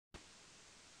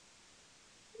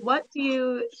What do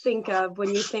you think of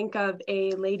when you think of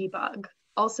a ladybug,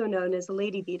 also known as a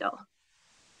lady beetle?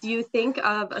 Do you think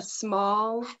of a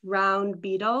small, round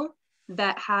beetle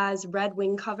that has red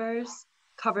wing covers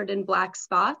covered in black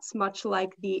spots, much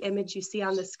like the image you see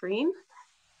on the screen?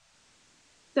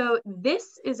 So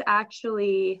this is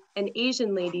actually an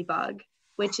Asian ladybug,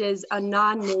 which is a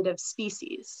non-native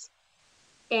species.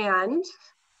 And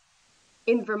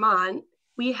in Vermont,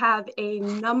 we have a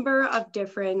number of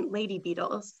different lady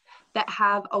beetles that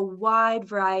have a wide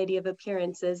variety of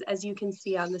appearances, as you can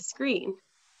see on the screen.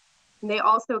 And they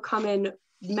also come in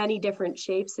many different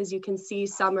shapes. As you can see,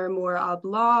 some are more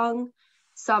oblong,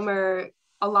 some are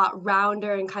a lot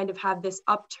rounder and kind of have this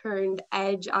upturned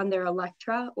edge on their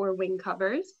elytra or wing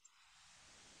covers.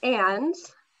 And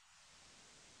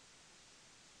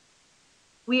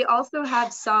we also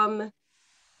have some,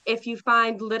 if you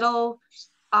find little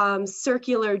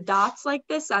circular dots like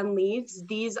this on leaves,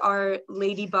 these are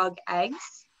ladybug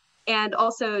eggs. And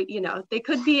also, you know, they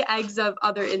could be eggs of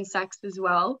other insects as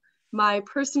well. My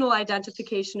personal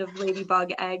identification of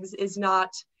ladybug eggs is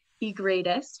not the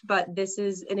greatest, but this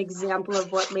is an example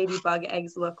of what ladybug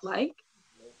eggs look like.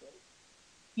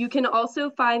 You can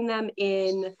also find them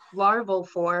in larval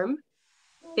form.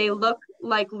 They look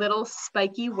like little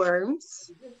spiky worms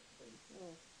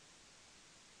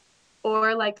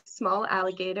or like small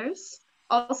alligators.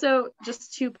 Also,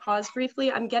 just to pause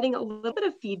briefly, I'm getting a little bit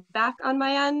of feedback on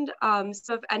my end.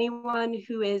 So if anyone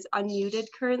who is unmuted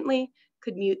currently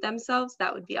could mute themselves,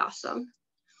 that would be awesome.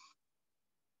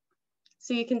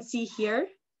 So you can see here,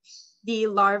 the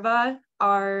larvae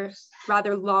are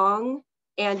rather long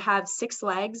and have 6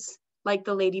 legs, like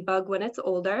the ladybug when it's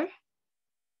older.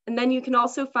 And then you can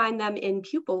also find them in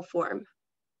pupal form.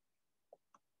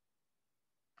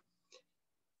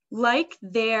 Like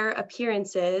their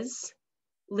appearances,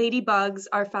 ladybugs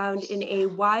are found in a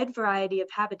wide variety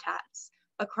of habitats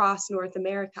across North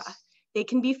America. They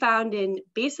can be found in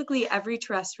basically every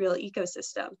terrestrial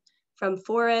ecosystem, from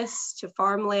forests to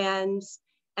farmlands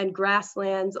and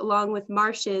grasslands, along with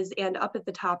marshes and up at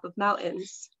the top of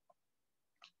mountains.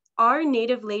 Our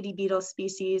native lady beetle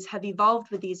species have evolved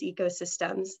with these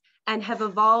ecosystems and have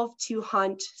evolved to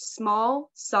hunt small,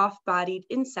 soft-bodied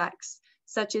insects,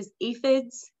 such as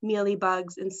aphids,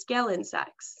 mealybugs, and scale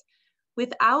insects.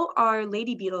 Without our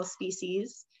lady beetle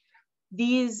species,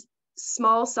 these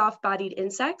small, soft-bodied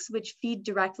insects, which feed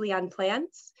directly on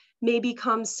plants, may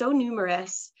become so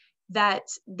numerous that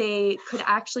they could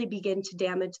actually begin to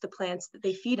damage the plants that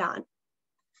they feed on.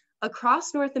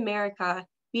 Across North America,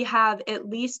 we have at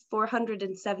least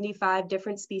 475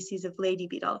 different species of lady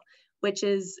beetle, which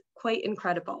is quite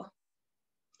incredible.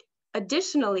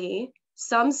 Additionally,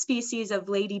 some species of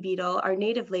lady beetle, our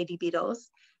native lady beetles,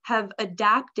 have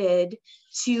adapted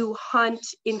to hunt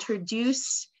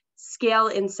introduced scale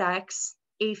insects,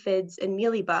 aphids, and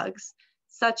mealybugs,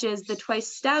 such as the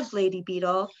twice-stabbed lady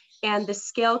beetle and the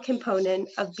scale component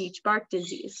of beech bark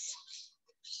disease.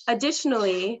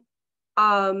 Additionally,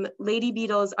 lady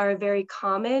beetles are a very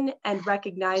common and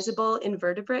recognizable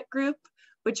invertebrate group,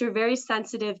 which are very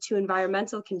sensitive to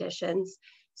environmental conditions.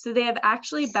 So they have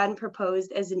actually been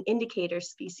proposed as an indicator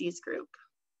species group.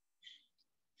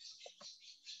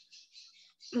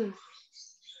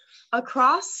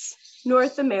 Across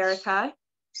North America,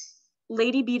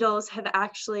 lady beetles have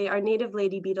actually, our native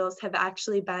lady beetles have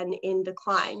actually been in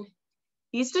decline.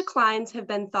 These declines have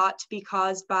been thought to be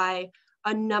caused by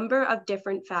a number of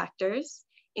different factors,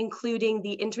 including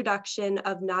the introduction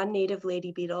of non-native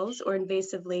lady beetles or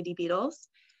invasive lady beetles,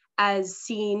 as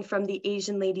seen from the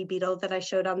Asian lady beetle that I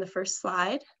showed on the first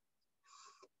slide.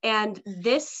 And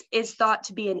this is thought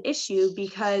to be an issue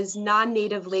because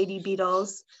non-native lady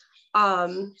beetles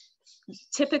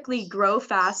typically grow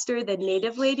faster than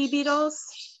native lady beetles,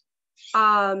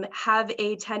 have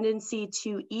a tendency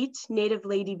to eat native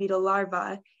lady beetle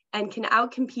larvae, and can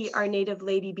outcompete our native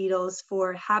lady beetles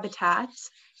for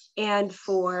habitats and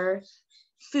for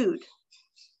food.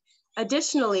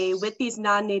 Additionally, with these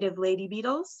non-native lady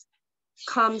beetles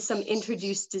come some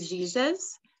introduced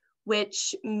diseases,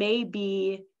 which may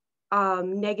be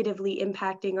negatively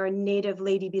impacting our native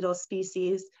lady beetle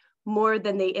species more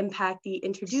than they impact the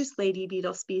introduced lady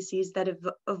beetle species that have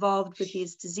evolved with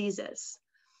these diseases.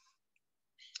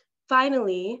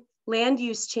 Finally, land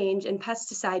use change and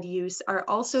pesticide use are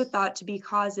also thought to be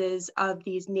causes of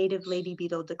these native lady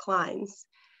beetle declines,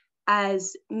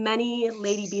 as many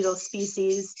lady beetle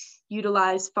species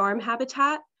utilize farm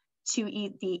habitat to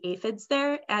eat the aphids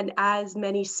there, and as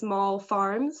many small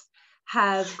farms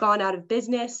have gone out of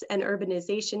business and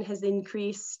urbanization has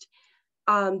increased,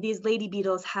 these lady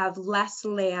beetles have less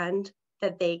land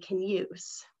that they can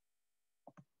use.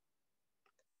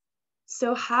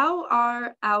 So how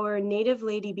are our native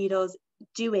lady beetles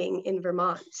doing in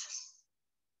Vermont?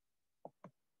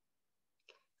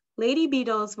 Lady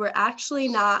beetles were actually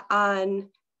not on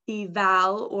the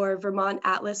VAL, or Vermont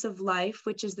Atlas of Life,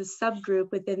 which is the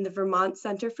subgroup within the Vermont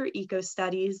Center for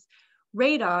Ecostudies,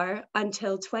 radar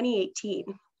until 2018.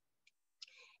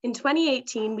 In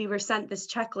 2018, we were sent this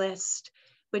checklist,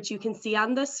 which you can see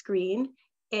on the screen.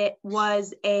 It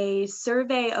was a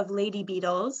survey of lady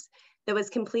beetles that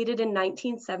was completed in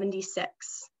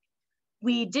 1976.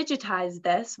 We digitized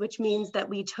this, which means that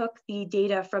we took the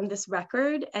data from this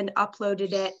record and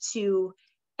uploaded it to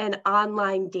an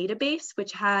online database,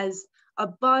 which has a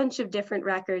bunch of different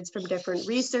records from different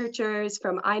researchers,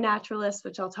 from iNaturalist,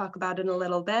 which I'll talk about in a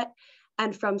little bit,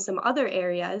 and from some other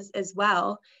areas as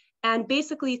well. And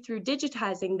basically through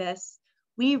digitizing this,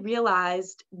 we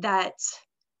realized that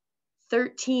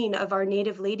 13 of our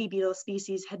native lady beetle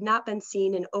species had not been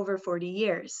seen in over 40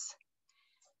 years.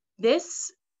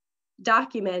 This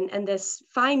document and this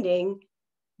finding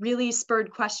really spurred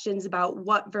questions about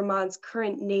what Vermont's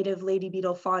current native lady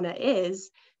beetle fauna is,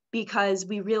 because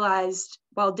we realized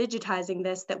while digitizing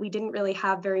this that we didn't really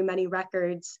have very many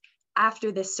records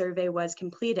after this survey was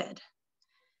completed.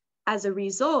 As a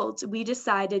result, we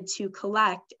decided to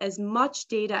collect as much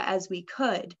data as we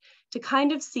could to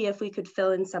kind of see if we could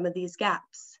fill in some of these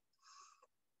gaps.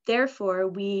 Therefore,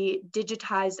 we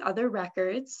digitized other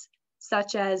records,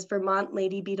 such as Vermont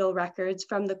lady beetle records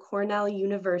from the Cornell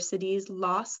University's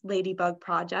Lost Ladybug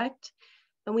Project.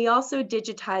 And we also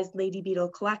digitized lady beetle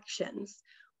collections,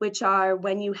 which are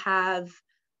when you have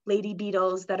lady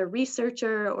beetles that a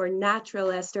researcher or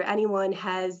naturalist or anyone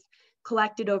has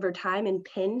collected over time and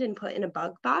pinned and put in a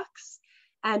bug box.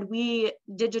 And we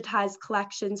digitized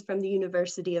collections from the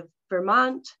University of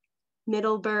Vermont,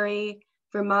 Middlebury,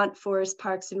 Vermont Forest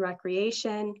Parks and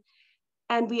Recreation.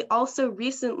 And we also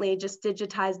recently just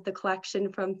digitized the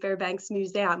collection from Fairbanks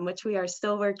Museum, which we are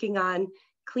still working on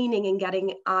cleaning and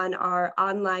getting on our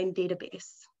online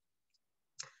database.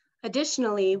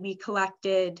 Additionally, we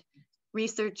collected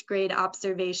research grade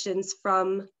observations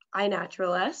from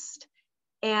iNaturalist,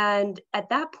 and at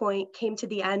that point came to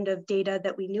the end of data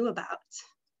that we knew about.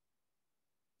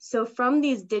 So from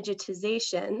these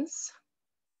digitizations,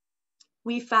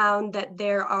 we found that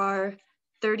there are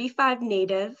 35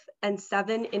 native and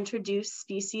 7 introduced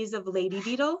species of lady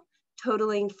beetle,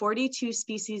 totaling 42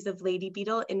 species of lady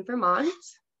beetle in Vermont.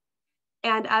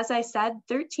 And as I said,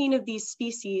 13 of these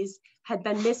species had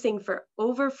been missing for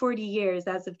over 40 years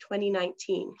as of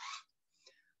 2019.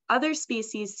 Other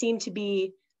species seem to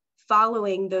be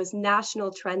following those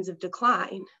national trends of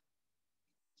decline.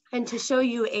 And to show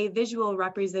you a visual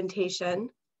representation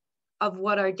of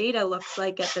what our data looks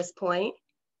like at this point,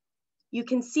 you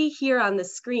can see here on the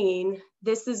screen,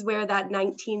 this is where that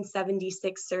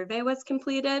 1976 survey was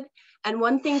completed. And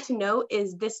one thing to note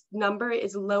is this number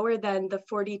is lower than the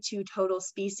 42 total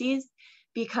species,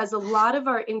 because a lot of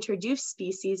our introduced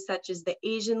species, such as the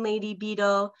Asian lady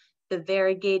beetle, the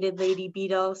variegated lady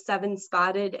beetle,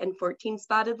 7-spotted and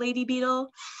 14-spotted lady beetle,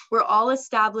 were all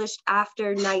established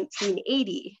after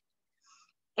 1980.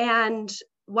 And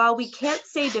while we can't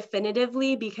say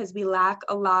definitively because we lack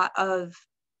a lot of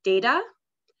data,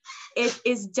 it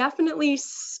is definitely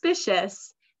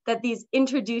suspicious that these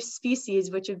introduced species,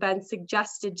 which have been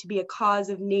suggested to be a cause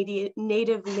of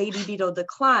native lady beetle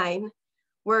decline,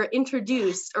 were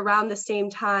introduced around the same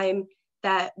time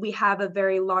that we have a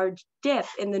very large dip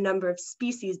in the number of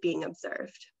species being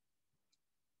observed.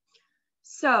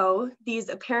 So these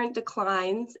apparent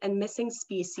declines and missing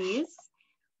species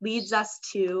leads us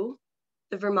to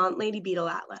the Vermont Lady Beetle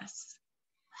Atlas.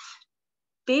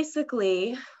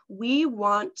 Basically, we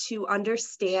want to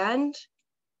understand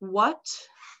what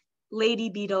lady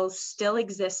beetles still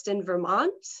exist in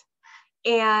Vermont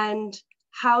and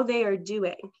how they are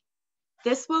doing.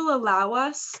 This will allow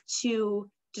us to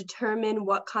determine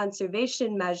what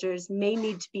conservation measures may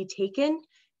need to be taken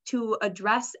to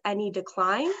address any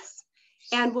declines,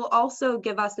 and will also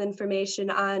give us information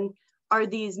on, are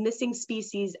these missing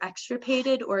species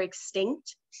extirpated or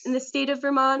extinct in the state of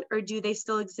Vermont, or do they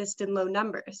still exist in low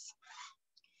numbers?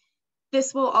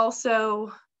 This will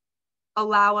also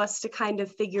allow us to kind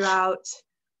of figure out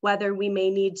whether we may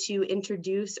need to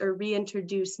introduce or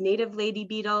reintroduce native lady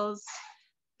beetles,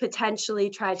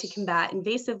 potentially try to combat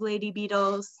invasive lady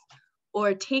beetles,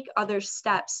 or take other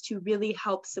steps to really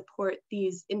help support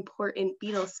these important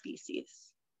beetle species.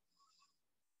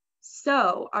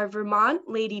 So our Vermont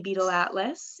Lady Beetle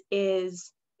Atlas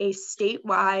is a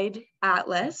statewide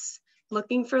atlas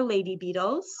looking for lady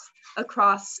beetles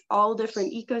across all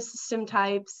different ecosystem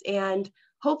types, and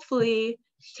hopefully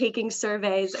taking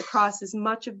surveys across as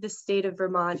much of the state of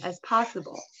Vermont as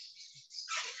possible.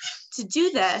 To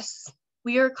do this,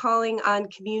 we are calling on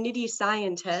community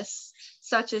scientists,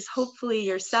 such as hopefully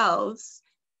yourselves,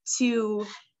 to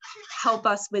help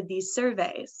us with these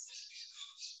surveys.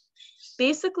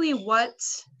 Basically, what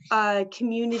a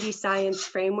community science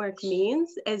framework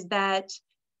means is that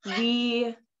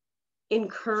we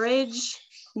encourage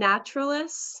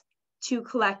naturalists to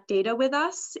collect data with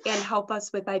us and help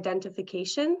us with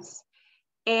identifications.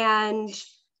 And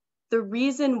the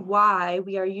reason why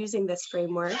we are using this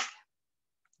framework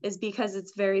is because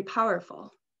it's very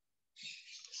powerful.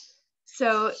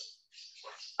 So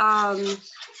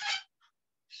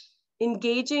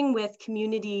engaging with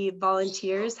community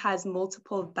volunteers has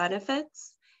multiple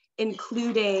benefits,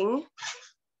 including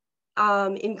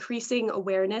increasing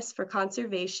awareness for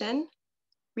conservation,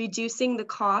 reducing the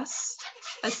cost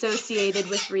associated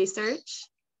with research,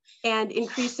 and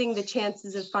increasing the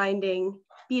chances of finding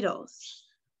beetles.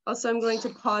 Also, I'm going to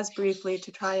pause briefly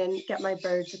to try and get my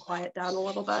bird to quiet down a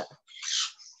little bit.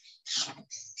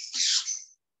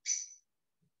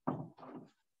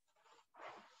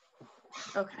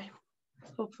 Okay,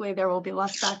 hopefully there will be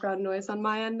less background noise on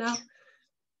my end now.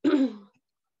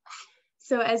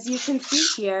 So as you can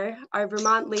see here, our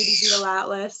Vermont Lady Beetle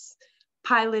Atlas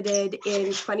piloted in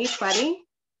 2020,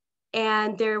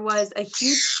 and there was a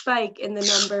huge spike in the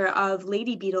number of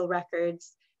lady beetle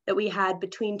records that we had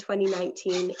between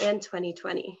 2019 and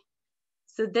 2020.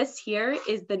 So this here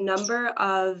is the number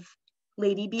of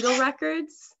lady beetle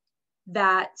records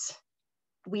that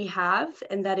we have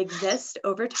and that exist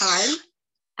over time.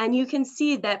 And you can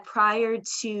see that prior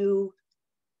to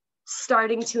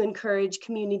starting to encourage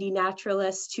community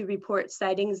naturalists to report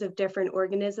sightings of different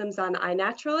organisms on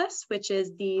iNaturalist, which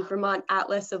is the Vermont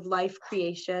Atlas of Life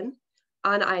creation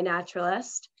on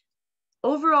iNaturalist,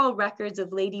 overall records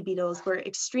of lady beetles were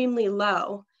extremely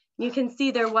low. You can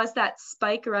see there was that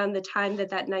spike around the time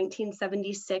that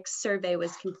 1976 survey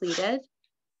was completed.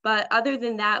 But other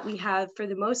than that, we have, for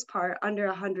the most part, under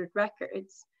 100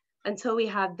 records until we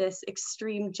have this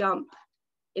extreme jump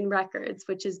in records,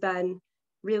 which has been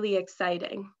really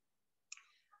exciting.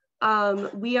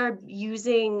 We are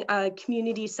using a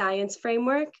community science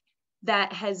framework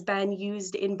that has been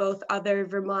used in both other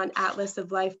Vermont Atlas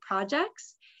of Life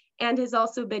projects and has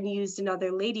also been used in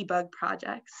other ladybug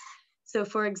projects. So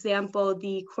for example,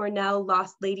 the Cornell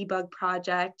Lost Ladybug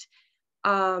Project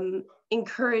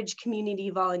encouraged community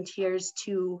volunteers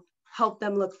to help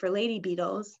them look for lady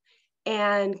beetles,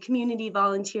 and community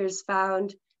volunteers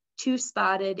found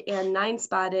 2-spotted and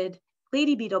 9-spotted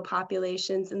lady beetle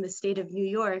populations in the state of New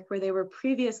York where they were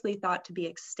previously thought to be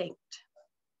extinct.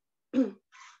 And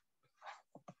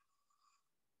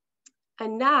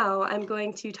now I'm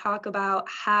going to talk about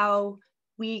how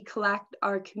we collect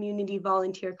our community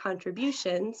volunteer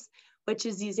contributions, which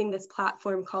is using this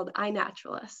platform called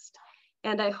iNaturalist.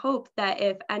 And I hope that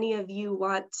if any of you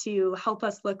want to help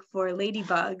us look for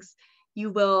ladybugs, you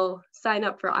will sign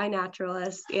up for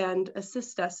iNaturalist and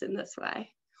assist us in this way.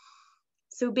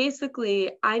 So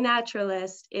basically,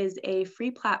 iNaturalist is a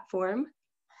free platform,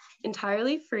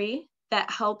 entirely free,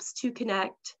 that helps to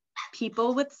connect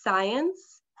people with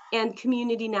science and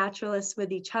community naturalists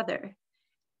with each other.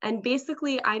 And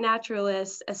basically,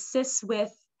 iNaturalist assists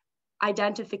with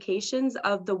identifications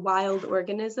of the wild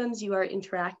organisms you are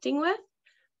interacting with,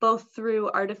 both through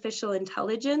artificial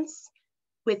intelligence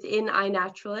within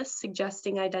iNaturalist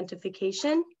suggesting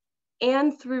identification,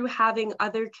 and through having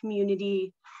other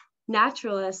community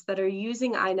naturalists that are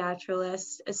using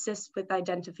iNaturalist assist with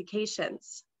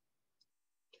identifications.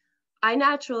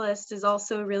 iNaturalist is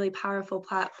also a really powerful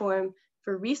platform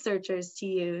for researchers to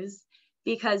use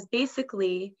because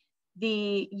basically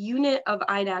the unit of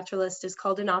iNaturalist is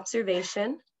called an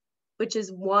observation, which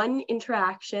is one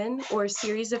interaction or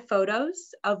series of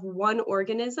photos of one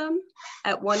organism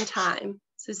at one time.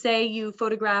 So say you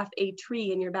photograph a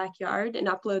tree in your backyard and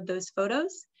upload those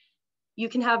photos. You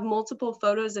can have multiple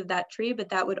photos of that tree, but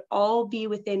that would all be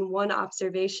within one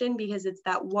observation because it's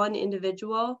that one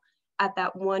individual at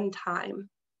that one time.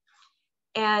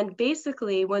 And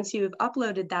basically, once you have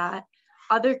uploaded that,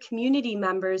 other community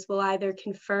members will either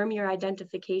confirm your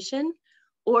identification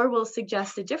or will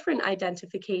suggest a different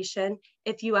identification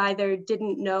if you either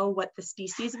didn't know what the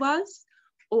species was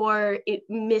or it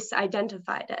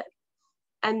misidentified it.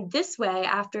 And this way,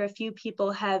 after a few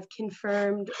people have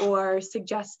confirmed or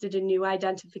suggested a new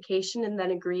identification and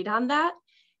then agreed on that,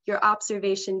 your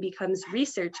observation becomes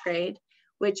research grade,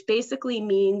 which basically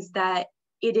means that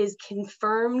it is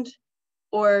confirmed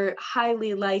or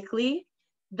highly likely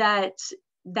that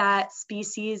that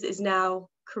species is now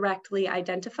correctly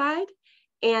identified.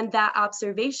 and that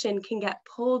observation can get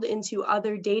pulled into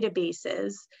other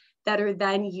databases that are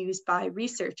then used by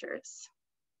researchers.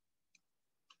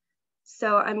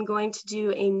 So I'm going to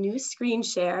do a new screen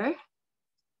share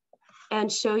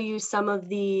and show you some of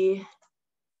the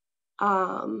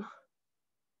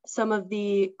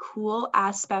cool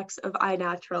aspects of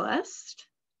iNaturalist.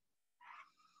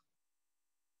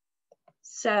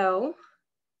 So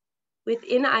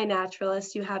within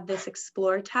iNaturalist, you have this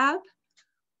Explore tab,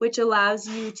 which allows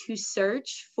you to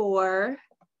search for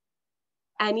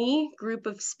any group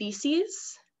of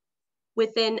species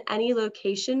within any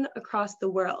location across the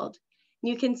world.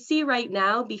 You can see right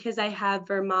now, because I have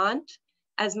Vermont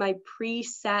as my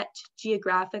preset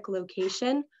geographic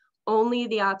location, only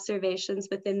the observations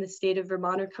within the state of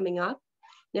Vermont are coming up.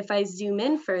 And if I zoom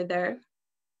in further,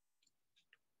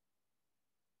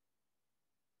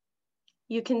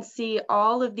 you can see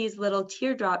all of these little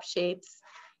teardrop shapes,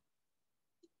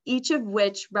 each of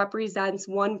which represents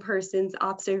one person's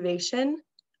observation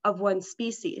of one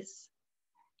species.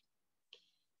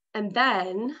 And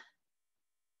then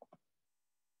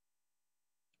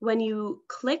when you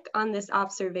click on this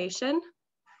observation,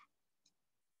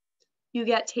 you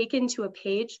get taken to a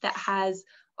page that has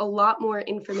a lot more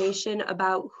information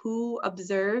about who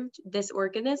observed this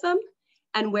organism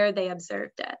and where they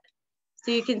observed it.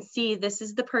 So you can see this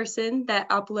is the person that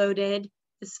uploaded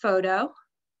this photo.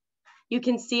 You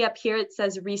can see up here it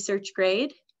says research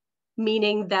grade,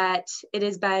 meaning that it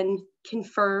has been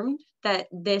confirmed that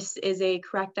this is a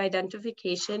correct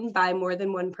identification by more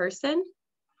than one person.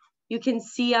 You can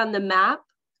see on the map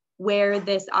where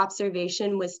this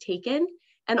observation was taken.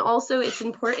 And also it's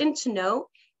important to note,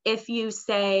 if you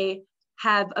say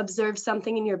have observed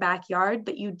something in your backyard,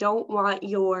 but you don't want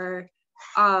your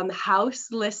house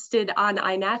listed on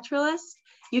iNaturalist,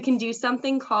 you can do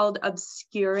something called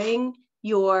obscuring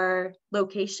your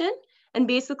location. And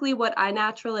basically what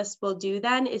iNaturalist will do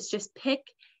then is just pick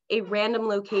a random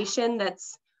location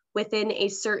that's within a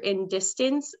certain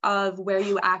distance of where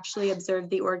you actually observed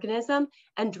the organism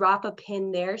and drop a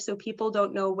pin there so people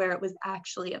don't know where it was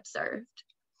actually observed.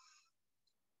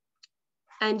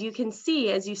 And you can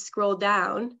see as you scroll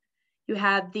down, you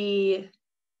have the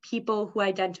people who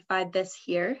identified this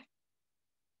here.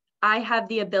 I have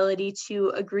the ability to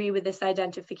agree with this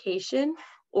identification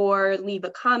or leave a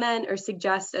comment or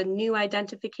suggest a new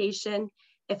identification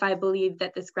if I believe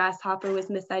that this grasshopper was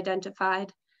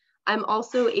misidentified. I'm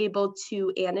also able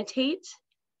to annotate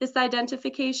this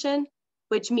identification,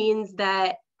 which means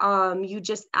that you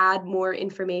just add more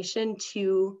information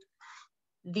to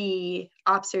the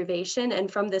observation.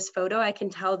 And from this photo, I can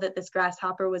tell that this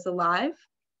grasshopper was alive.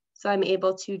 So I'm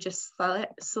able to just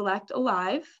select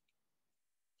alive.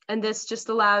 And this just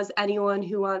allows anyone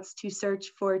who wants to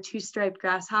search for two-striped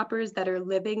grasshoppers that are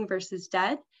living versus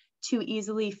dead to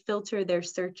easily filter their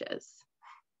searches.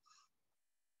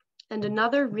 And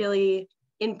another really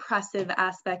impressive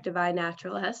aspect of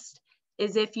iNaturalist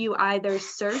is if you either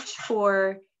search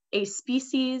for a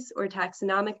species or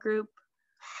taxonomic group,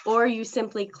 or you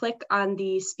simply click on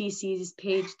the species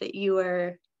page that you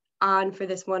are on for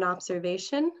this one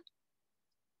observation,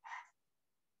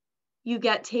 you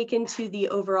get taken to the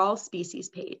overall species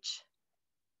page.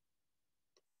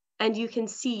 And you can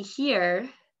see here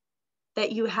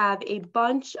that you have a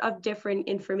bunch of different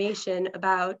information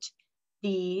about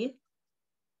the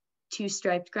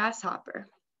two-striped grasshopper.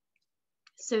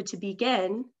 So to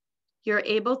begin, you're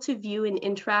able to view an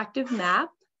interactive map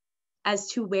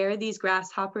as to where these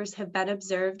grasshoppers have been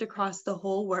observed across the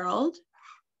whole world.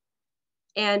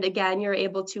 And again, you're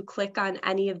able to click on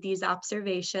any of these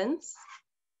observations.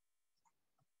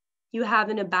 You have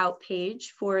an about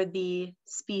page for the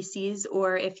species,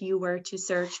 or if you were to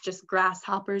search just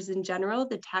grasshoppers in general,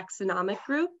 the taxonomic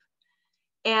group.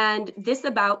 And this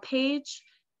about page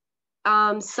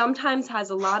sometimes has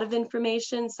a lot of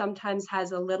information, sometimes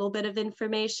has a little bit of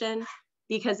information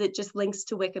because it just links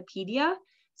to Wikipedia.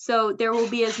 So there will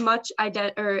be as much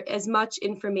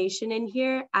information in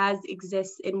here as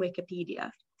exists in Wikipedia.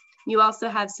 You also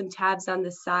have some tabs on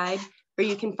the side where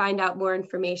you can find out more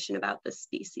information about the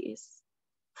species.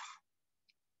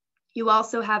 You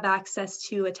also have access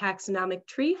to a taxonomic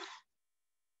tree,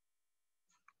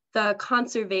 the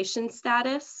conservation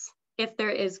status, if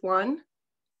there is one.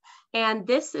 And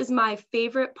this is my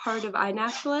favorite part of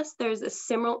iNaturalist. There's a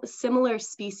similar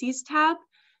species tab.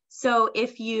 So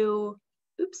if you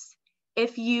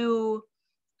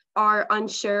are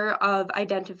unsure of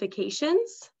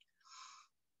identifications,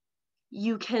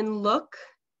 you can look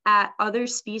at other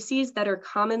species that are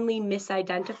commonly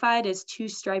misidentified as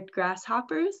two-striped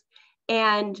grasshoppers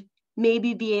and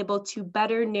maybe be able to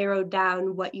better narrow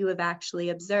down what you have actually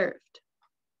observed.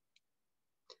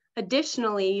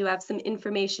 Additionally, you have some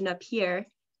information up here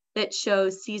that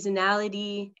shows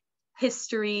seasonality,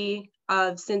 history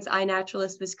of since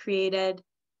iNaturalist was created.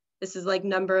 This is like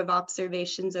number of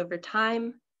observations over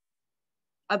time,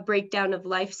 a breakdown of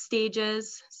life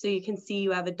stages. So you can see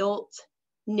you have adult,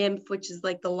 nymph, which is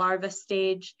like the larva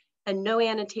stage, and no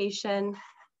annotation.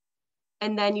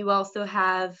 And then you also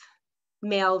have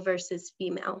male versus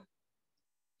female.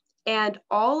 And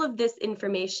all of this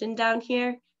information down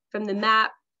here, from the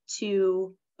map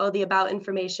to, oh, the about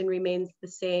information remains the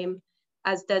same,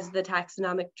 as does the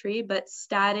taxonomic tree, but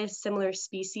status, similar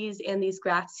species, and these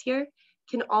graphs here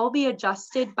can all be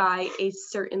adjusted by a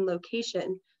certain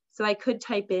location. So I could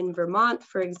type in Vermont,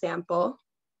 for example,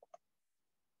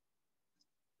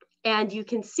 and you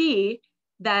can see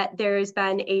that there has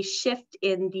been a shift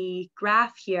in the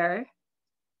graph here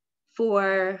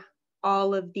for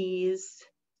all of these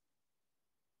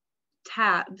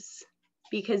tabs,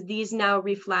 because these now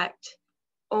reflect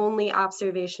only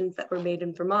observations that were made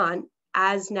in Vermont,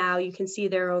 as now you can see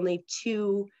there are only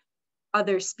 2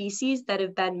 other species that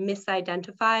have been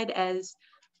misidentified as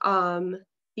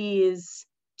these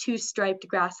 2 striped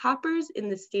grasshoppers in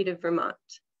the state of Vermont.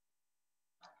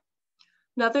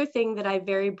 Another thing that I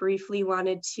very briefly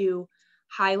wanted to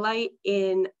highlight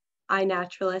in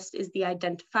iNaturalist is the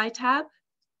Identify tab.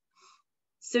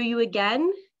 So you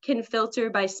again can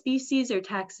filter by species or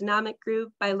taxonomic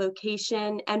group, by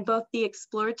location, and both the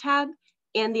Explore tab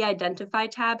and the Identify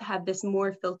tab have this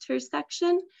More Filters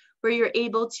section where you're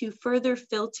able to further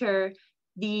filter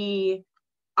the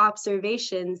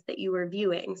observations that you are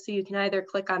viewing. So you can either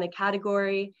click on a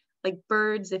category like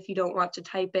birds if you don't want to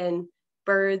type in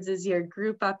birds as your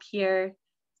group up here.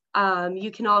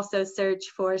 You can also search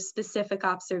for specific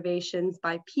observations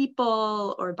by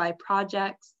people or by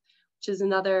projects, which is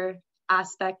another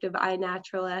aspect of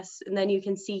iNaturalist. And then you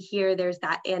can see here, there's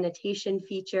that annotation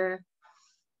feature.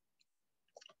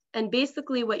 And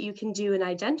basically what you can do in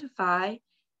Identify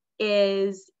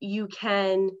is you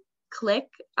can click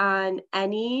on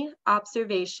any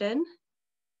observation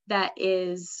that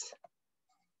is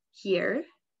here,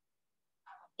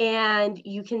 and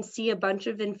you can see a bunch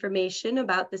of information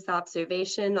about this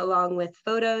observation along with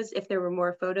photos. If there were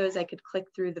more photos, I could click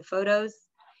through the photos.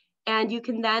 And you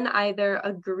can then either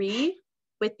agree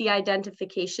with the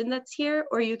identification that's here,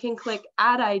 or you can click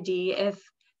Add ID if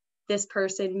this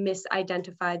person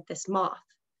misidentified this moth.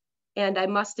 And I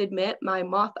must admit, my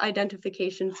moth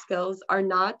identification skills are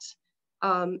not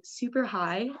super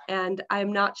high, and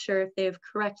I'm not sure if they've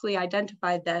correctly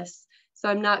identified this. So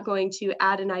I'm not going to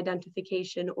add an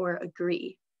identification or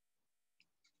agree.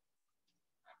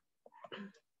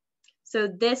 So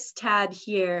this tab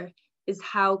here is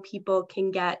how people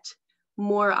can get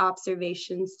more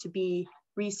observations to be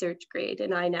research grade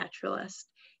in iNaturalist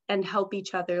and help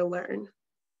each other learn.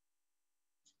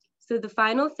 So the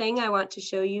final thing I want to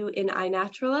show you in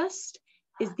iNaturalist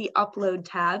is the Upload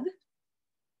tab.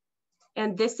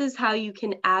 And this is how you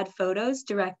can add photos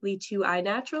directly to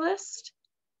iNaturalist.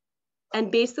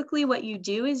 And basically what you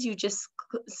do is you just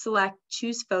select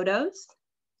Choose Photos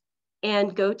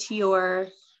and go to your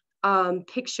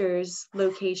pictures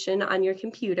location on your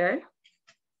computer.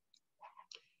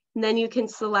 And then you can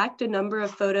select a number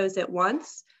of photos at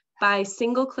once by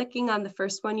single clicking on the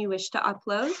first one you wish to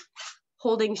upload,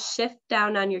 holding Shift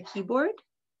down on your keyboard,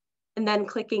 and then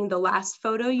clicking the last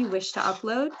photo you wish to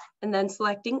upload, and then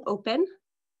selecting Open.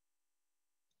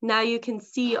 Now you can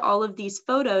see all of these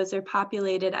photos are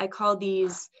populated. I call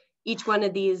each one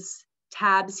of these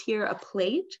tabs here a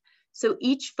plate. So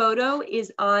each photo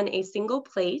is on a single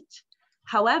plate.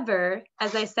 However,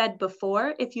 as I said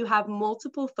before, if you have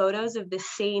multiple photos of the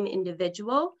same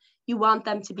individual, you want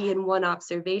them to be in one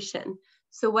observation.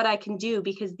 So what I can do,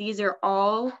 because these are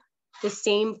all the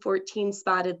same 14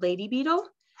 spotted lady beetle,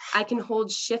 I can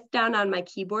hold Shift down on my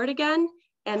keyboard again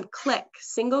and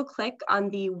single click on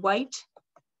the white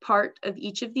part of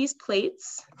each of these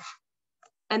plates.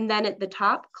 And then at the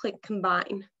top, click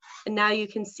Combine. And now you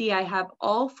can see I have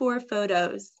all 4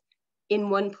 photos in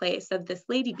one place of this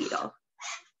lady beetle.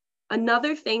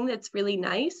 Another thing that's really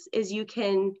nice is you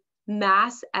can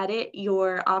mass edit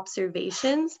your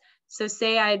observations. So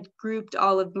say I'd grouped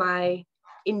all of my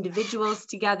individuals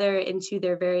together into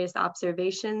their various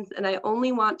observations, and I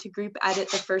only want to group edit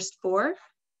the first 4.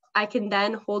 I can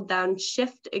then hold down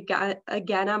Shift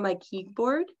again on my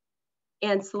keyboard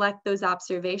and select those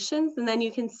observations. And then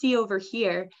you can see over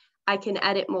here, I can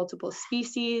edit multiple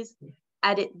species,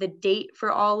 edit the date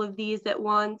for all of these at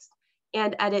once,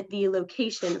 and edit the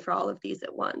location for all of these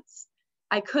at once.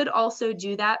 I could also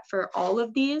do that for all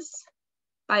of these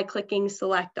by clicking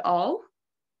Select All.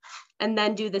 and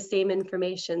then do the same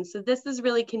information. So this is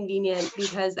really convenient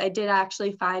because I did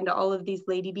actually find all of these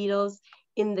lady beetles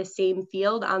in the same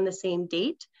field on the same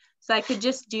date. So I could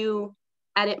just do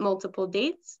edit multiple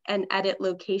dates and edit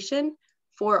location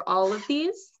for all of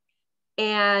these.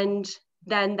 And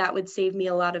then that would save me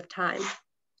a lot of time.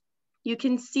 You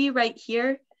can see right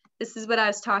here, this is what I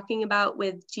was talking about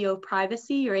with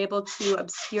geo-privacy. You're able to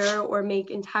obscure or make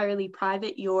entirely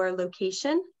private your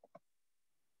location.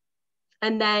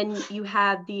 And then you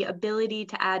have the ability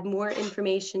to add more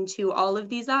information to all of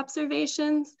these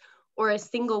observations or a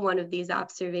single one of these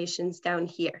observations down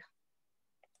here.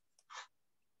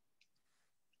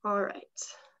 All right.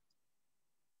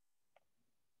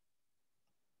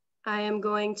 I am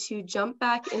going to jump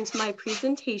back into my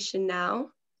presentation now,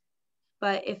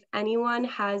 but if anyone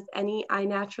has any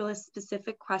iNaturalist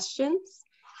specific questions,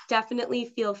 definitely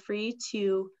feel free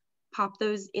to pop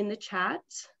those in the chat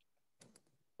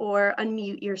or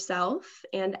unmute yourself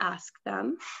and ask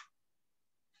them.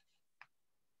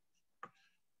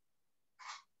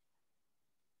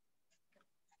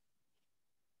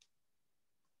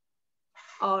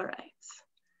 All right.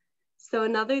 So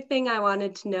another thing I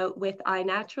wanted to note with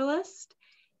iNaturalist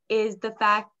is the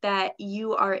fact that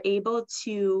you are able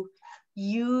to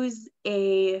use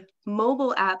a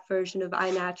mobile app version of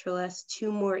iNaturalist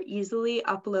to more easily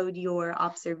upload your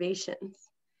observations.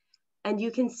 And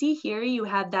you can see here, you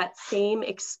have that same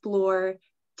Explore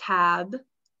tab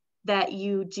that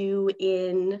you do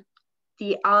in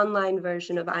the online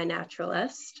version of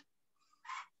iNaturalist.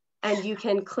 And you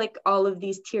can click all of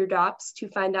these teardrops to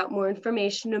find out more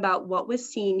information about what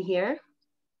was seen here.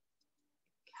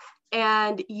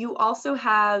 And you also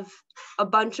have a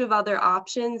bunch of other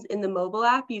options in the mobile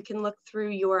app. You can look through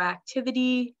your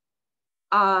activity.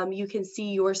 You can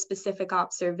see your specific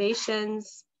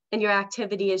observations, and your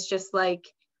activity is just like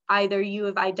either you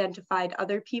have identified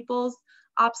other people's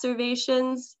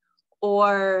observations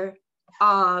or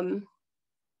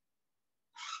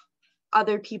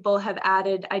other people have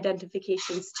added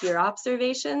identifications to your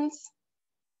observations.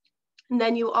 And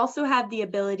then you also have the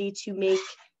ability to make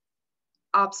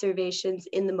observations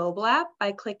in the mobile app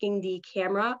by clicking the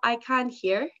camera icon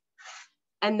here.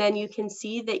 And then you can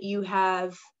see that you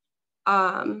have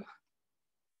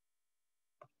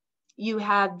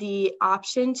the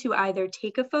option to either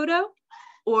take a photo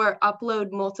or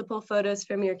upload multiple photos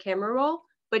from your camera roll,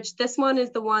 which this one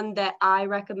is the one that I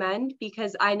recommend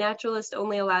because iNaturalist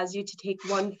only allows you to take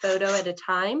one photo at a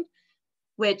time,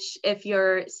 which if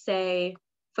you're, say,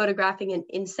 photographing an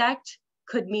insect,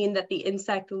 could mean that the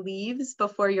insect leaves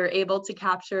before you're able to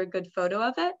capture a good photo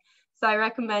of it. So I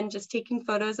recommend just taking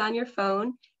photos on your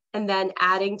phone and then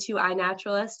adding to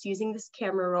iNaturalist using this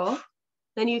camera roll.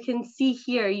 Then you can see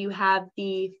here you have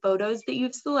the photos that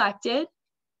you've selected,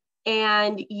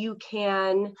 and you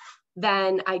can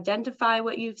then identify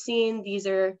what you've seen. These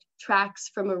are tracks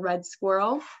from a red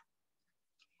squirrel.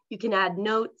 You can add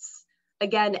notes,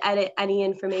 again, edit any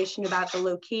information about the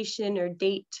location or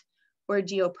date or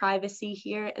geo-privacy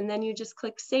here, and then you just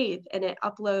click save and it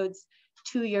uploads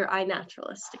to your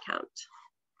iNaturalist account.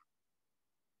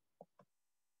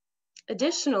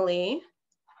 Additionally,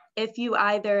 if you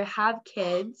either have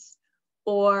kids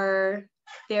or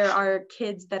there are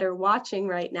kids that are watching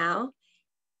right now,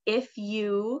 if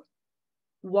you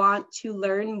want to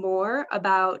learn more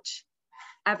about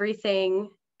everything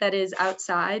that is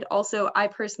outside, also I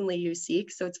personally use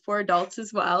Seek, so it's for adults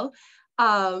as well.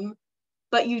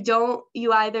 But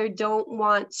you either don't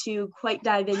want to quite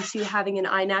dive into having an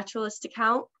iNaturalist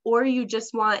account, or you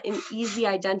just want an easy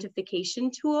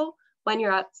identification tool when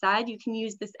you're outside, you can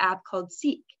use this app called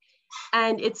Seek.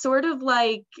 And it's sort of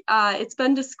like, it's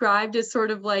been described as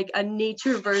sort of like a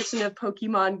nature version of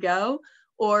Pokemon Go,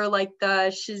 or like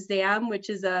the Shazam, which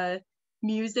is a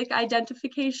music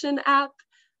identification app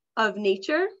of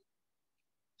nature.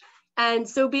 And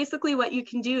so basically what you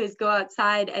can do is go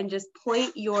outside and just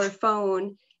point your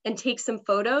phone and take some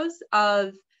photos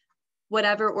of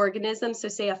whatever organism, so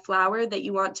say a flower that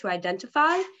you want to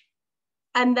identify,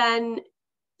 and then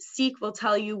Seek will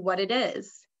tell you what it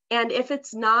is. And if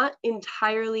it's not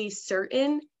entirely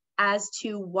certain as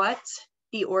to what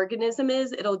the organism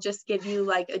is, it'll just give you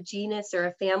like a genus or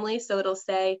a family. So it'll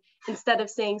say, instead of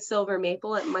saying silver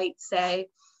maple, it might say,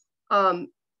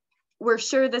 we're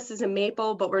sure this is a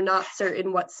maple, but we're not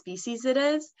certain what species it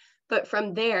is. But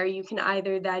from there, you can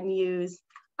either then use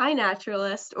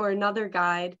iNaturalist or another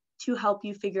guide to help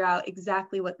you figure out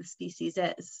exactly what the species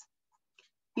is.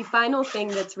 The final thing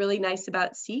that's really nice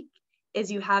about Seek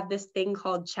is you have this thing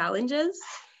called challenges,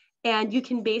 and you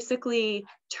can basically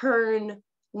turn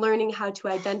learning how to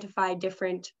identify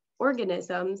different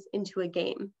organisms into a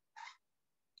game.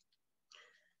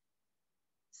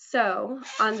 So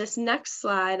on this next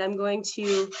slide, I'm going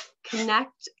to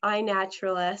connect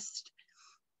iNaturalist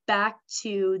back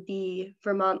to the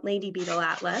Vermont Lady Beetle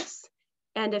Atlas.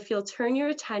 And if you'll turn your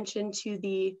attention to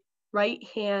the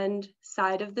right-hand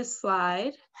side of the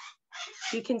slide,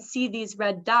 you can see these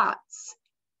red dots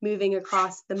moving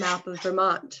across the map of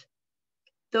Vermont.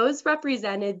 Those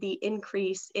represented the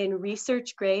increase in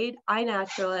research-grade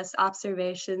iNaturalist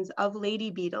observations of lady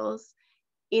beetles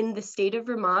in the state of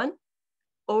Vermont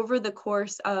over the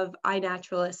course of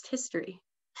iNaturalist history.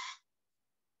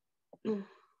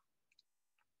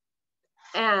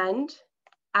 And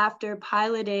after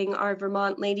piloting our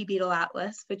Vermont Lady Beetle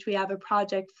Atlas, which we have a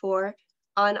project for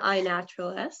on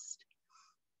iNaturalist,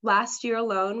 last year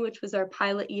alone, which was our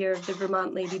pilot year of the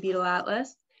Vermont Lady Beetle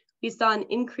Atlas, we saw an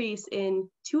increase in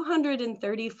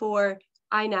 234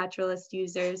 iNaturalist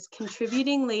users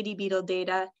contributing lady beetle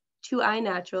data to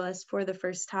iNaturalist for the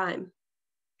first time.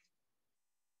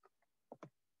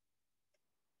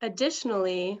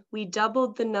 Additionally, we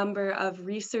doubled the number of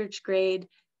research-grade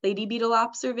lady beetle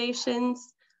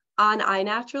observations on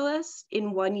iNaturalist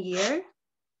in 1 year,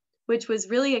 which was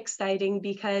really exciting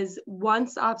because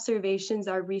once observations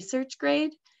are research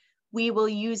grade, we will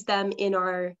use them in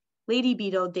our lady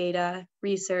beetle data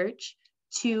research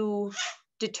to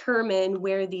determine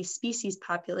where these species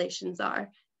populations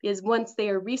are. Because once they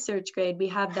are research grade, we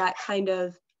have that kind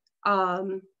of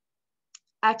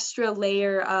extra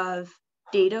layer of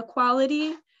data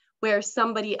quality where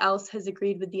somebody else has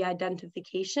agreed with the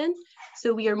identification.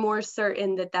 So we are more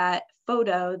certain that that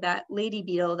photo, that lady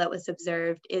beetle that was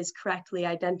observed, is correctly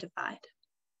identified.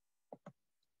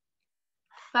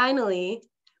 Finally,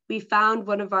 we found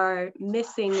one of our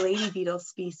missing lady beetle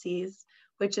species,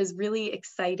 which is really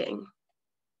exciting.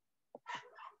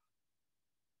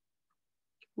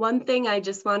 One thing I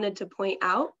just wanted to point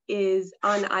out is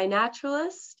on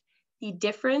iNaturalist, the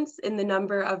difference in the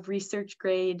number of research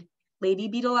grade lady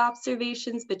beetle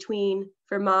observations between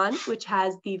Vermont, which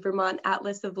has the Vermont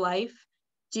Atlas of Life,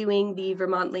 doing the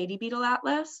Vermont Lady Beetle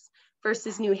Atlas,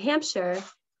 versus New Hampshire,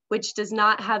 which does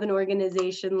not have an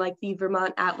organization like the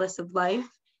Vermont Atlas of Life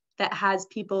that has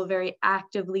people very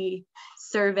actively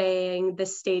surveying the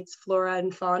state's flora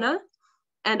and fauna,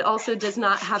 and also does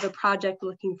not have a project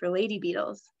looking for lady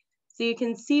beetles. So you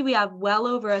can see we have well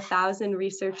over 1,000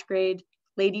 research grade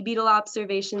lady beetle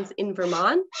observations in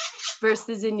Vermont,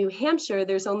 versus in New Hampshire,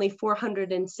 there's only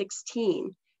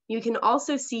 416. You can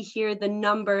also see here the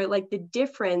number, like the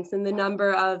difference in the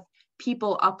number of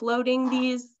people uploading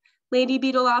these lady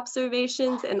beetle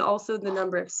observations and also the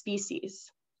number of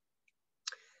species.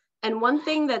 And one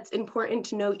thing that's important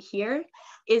to note here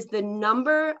is the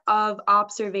number of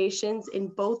observations in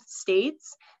both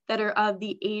states that are of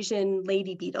the Asian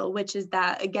lady beetle, which is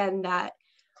that, again, that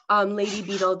lady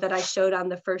beetle that I showed on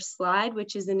the first slide,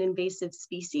 which is an invasive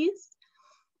species.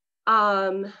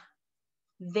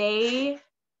 They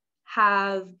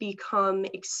have become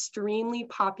extremely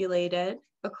populated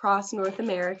across North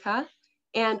America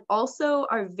and also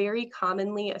are very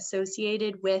commonly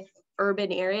associated with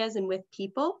urban areas and with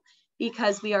people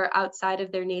because we are outside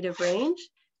of their native range.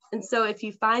 And so if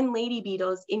you find lady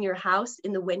beetles in your house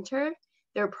in the winter,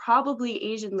 they're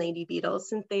probably Asian lady beetles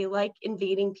since they like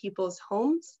invading people's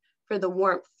homes for the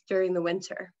warmth during the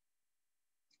winter.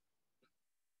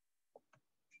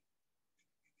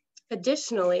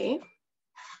 Additionally,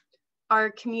 our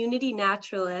community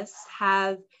naturalists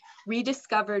have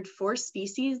rediscovered 4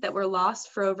 species that were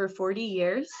lost for over 40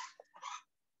 years,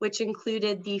 which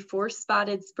included the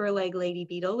 4-spotted spur-leg lady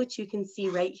beetle, which you can see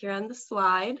right here on the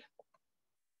slide,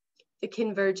 the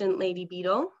convergent lady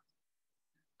beetle,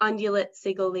 undulate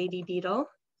sigil lady beetle,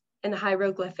 and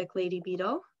hieroglyphic lady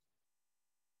beetle.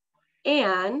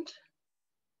 And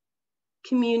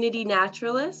community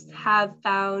naturalists have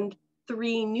found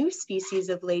 3 new species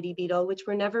of lady beetle, which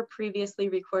were never previously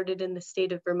recorded in the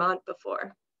state of Vermont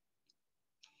before.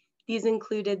 These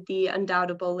included the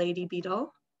undoubtable lady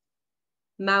beetle,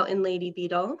 mountain lady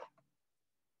beetle,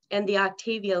 and the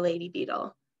Octavia lady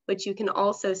beetle, which you can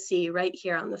also see right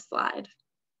here on the slide.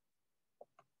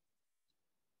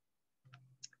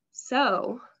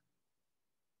 So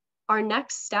our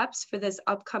next steps for this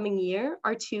upcoming year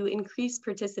are to increase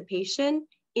participation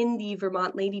in the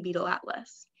Vermont Lady Beetle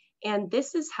Atlas. And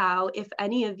this is how, if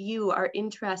any of you are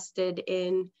interested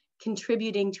in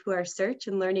contributing to our search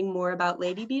and learning more about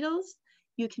lady beetles,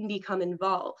 you can become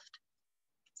involved.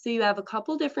 So you have a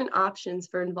couple different options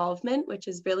for involvement, which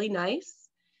is really nice.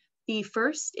 The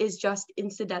first is just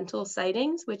incidental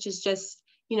sightings, which is just,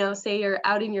 you know, say you're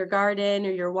out in your garden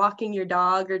or you're walking your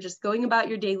dog or just going about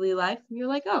your daily life and you're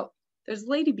like, oh, there's a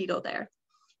lady beetle there.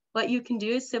 What you can do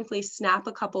is simply snap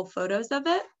a couple photos of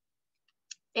it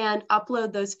and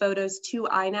upload those photos to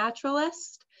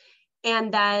iNaturalist.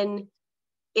 And then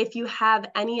if you have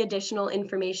any additional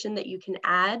information that you can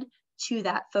add to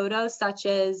that photo, such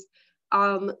as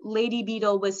Lady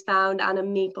Beetle was found on a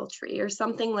maple tree or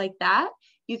something like that,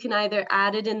 you can either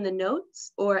add it in the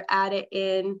notes or add it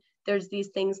in, there's these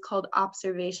things called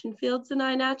observation fields in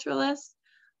iNaturalist.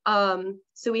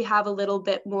 So we have a little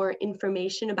bit more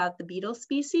information about the beetle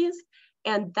species,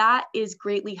 and that is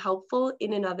greatly helpful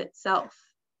in and of itself.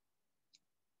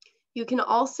 You can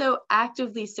also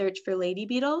actively search for lady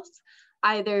beetles,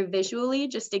 either visually,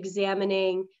 just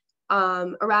examining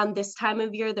around this time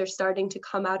of year, they're starting to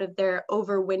come out of their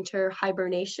overwinter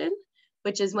hibernation,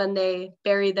 which is when they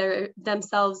bury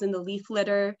themselves in the leaf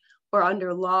litter or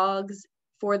under logs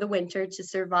for the winter to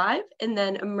survive, and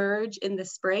then emerge in the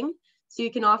spring. So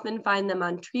you can often find them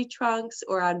on tree trunks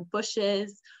or on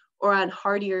bushes or on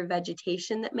hardier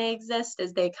vegetation that may exist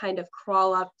as they kind of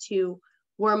crawl up to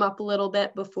warm up a little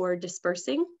bit before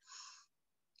dispersing.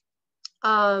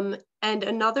 And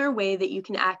another way that you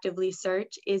can actively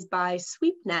search is by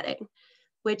sweep netting,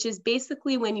 which is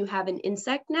basically when you have an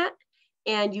insect net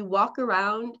and you walk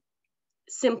around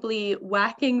simply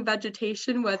whacking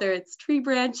vegetation, whether it's tree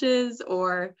branches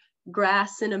or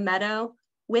grass in a meadow,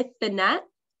 with the net.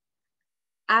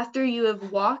 After you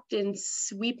have walked and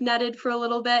sweep netted for a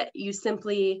little bit, you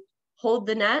simply hold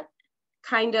the net,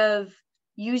 kind of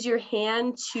use your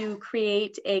hand to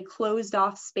create a closed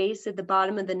off space at the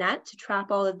bottom of the net to trap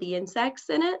all of the insects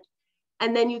in it.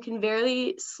 And then you can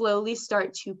very slowly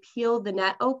start to peel the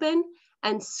net open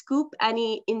and scoop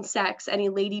any insects, any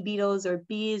lady beetles or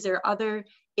bees or other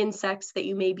insects that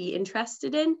you may be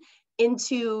interested in,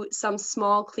 into some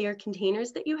small clear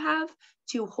containers that you have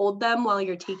to hold them while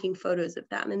you're taking photos of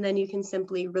them. And then you can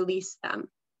simply release them.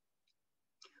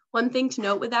 One thing to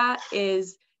note with that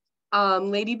is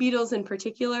lady beetles in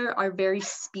particular are very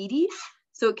speedy,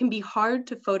 so it can be hard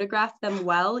to photograph them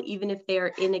well, even if they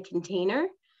are in a container.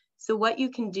 So what you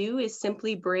can do is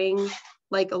simply bring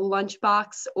like a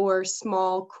lunchbox or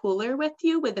small cooler with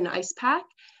you with an ice pack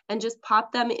and just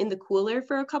pop them in the cooler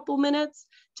for a couple minutes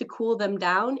to cool them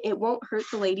down. It won't hurt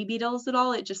the lady beetles at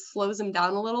all. It just slows them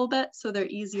down a little bit so they're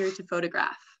easier to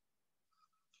photograph.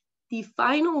 The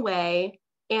final way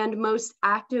and most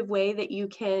active way that you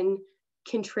can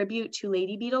contribute to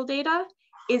lady beetle data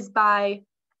is by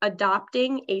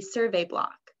adopting a survey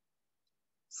block.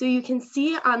 So you can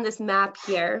see on this map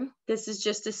here, this is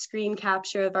just a screen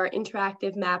capture of our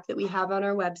interactive map that we have on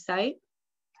our website.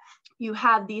 You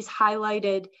have these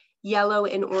highlighted yellow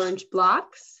and orange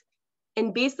blocks.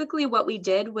 And basically what we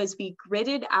did was we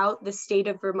gridded out the state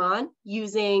of Vermont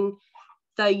using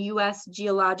the US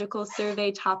Geological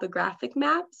Survey topographic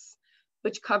maps,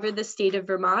 which cover the state of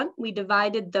Vermont. We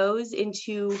divided those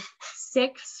into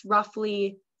 6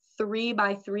 roughly 3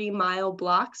 by 3 mile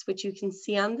blocks, which you can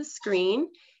see on the screen,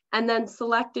 and then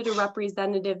selected a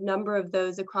representative number of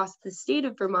those across the state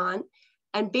of Vermont.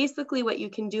 And basically what you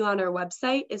can do on our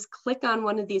website is click on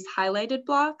one of these highlighted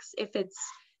blocks if it's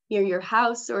near your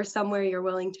house or somewhere you're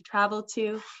willing to travel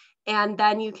to, and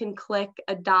then you can click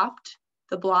adopt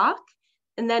the block.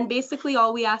 And then basically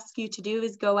all we ask you to do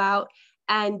is go out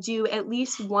and do at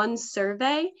least one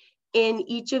survey in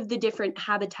each of the different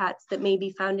habitats that may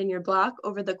be found in your block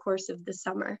over the course of the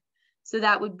summer. So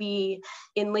that would be,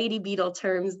 in lady beetle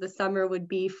terms, the summer would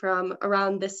be from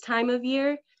around this time of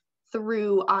year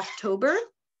through October,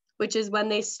 which is when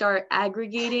they start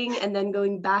aggregating and then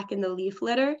going back in the leaf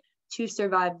litter to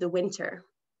survive the winter.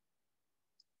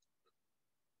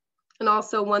 And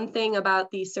also one thing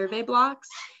about these survey blocks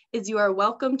is you are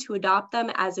welcome to adopt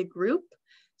them as a group.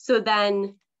 So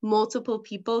then multiple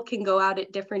people can go out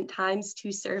at different times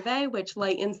to survey, which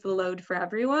lightens the load for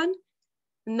everyone.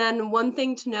 And then one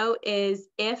thing to note is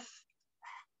if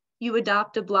you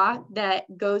adopt a block that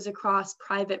goes across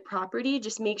private property,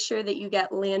 just make sure that you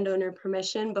get landowner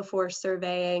permission before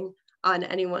surveying on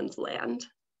anyone's land.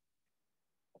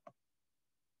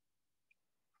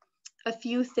 A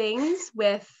few things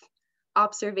with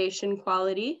observation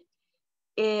quality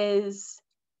is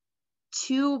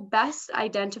to best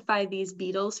identify these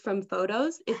beetles from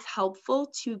photos, it's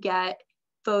helpful to get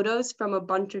photos from a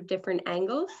bunch of different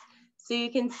angles. So you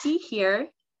can see here,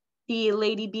 the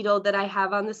lady beetle that I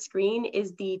have on the screen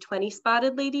is the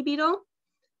 20-spotted lady beetle.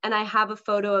 And I have a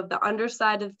photo of the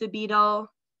underside of the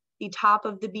beetle, the top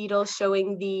of the beetle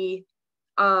showing the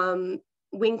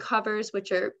wing covers,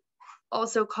 which are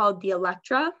also called the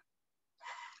electra.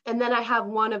 And then I have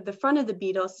one of the front of the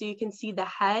beetle, so you can see the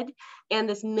head, and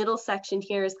this middle section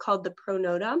here is called the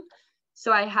pronotum.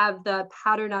 So I have the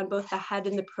pattern on both the head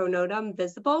and the pronotum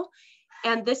visible.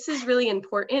 And this is really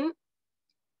important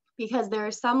because there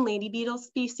are some lady beetle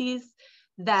species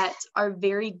that are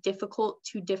very difficult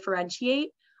to differentiate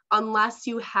unless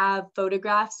you have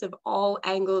photographs of all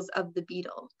angles of the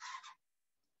beetle.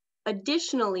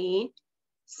 Additionally,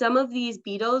 some of these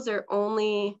beetles are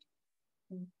only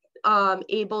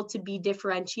able to be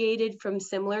differentiated from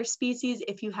similar species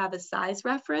if you have a size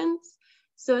reference.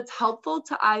 So it's helpful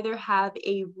to either have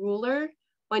a ruler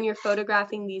when you're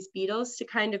photographing these beetles to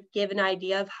kind of give an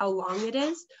idea of how long it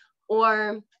is,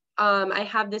 or I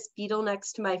have this beetle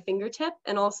next to my fingertip,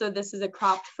 and also this is a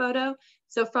cropped photo.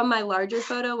 So from my larger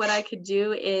photo, what I could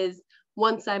do is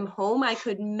once I'm home, I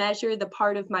could measure the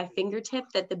part of my fingertip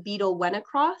that the beetle went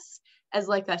across as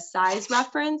like a size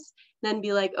reference, then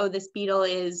be like, oh, this beetle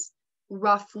is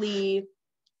roughly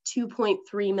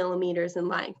 2.3 millimeters in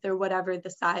length, or whatever the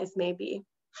size may be.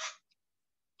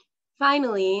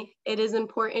 Finally, it is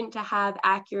important to have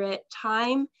accurate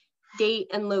time, date,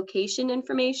 and location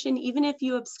information. Even if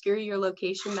you obscure your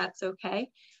location, that's okay,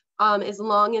 as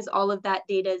long as all of that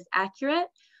data is accurate.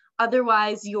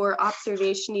 Otherwise, your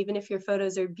observation, even if your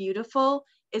photos are beautiful,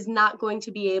 is not going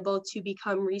to be able to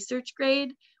become research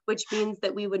grade, which means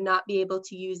that we would not be able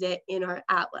to use it in our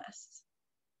atlas.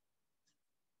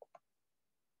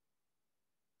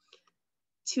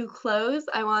 To close,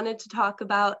 I wanted to talk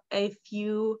about a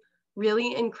few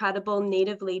really incredible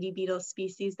native lady beetle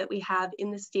species that we have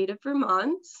in the state of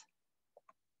Vermont.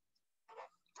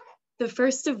 The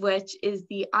first of which is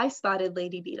the eye-spotted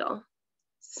lady beetle.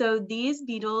 So these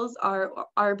beetles are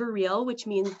arboreal, which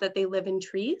means that they live in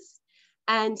trees.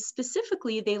 And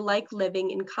specifically, they like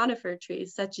living in conifer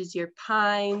trees, such as your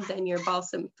pines and your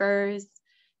balsam firs,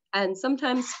 and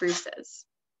sometimes spruces.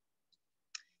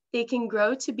 They can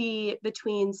grow to be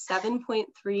between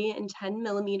 7.3 and 10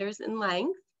 millimeters in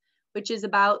length, which is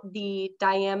about the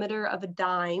diameter of a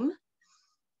dime,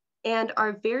 and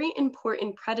are very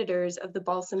important predators of the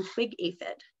balsam twig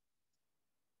aphid.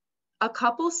 A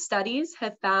couple studies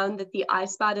have found that the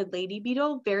eye-spotted lady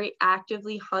beetle very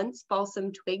actively hunts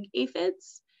balsam twig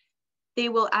aphids. They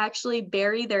will actually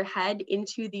bury their head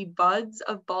into the buds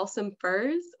of balsam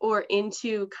firs or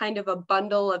into kind of a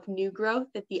bundle of new growth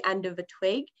at the end of a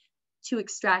twig to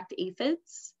extract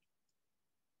aphids.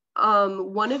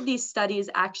 One of these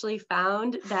studies actually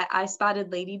found that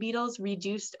eye-spotted lady beetles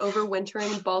reduced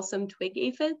overwintering balsam twig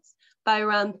aphids by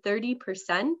around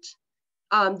 30%.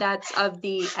 That's of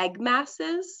the egg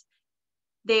masses.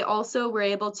 They also were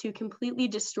able to completely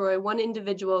destroy, one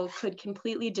individual could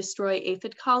completely destroy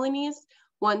aphid colonies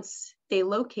once they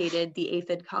located the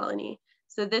aphid colony.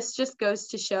 So this just goes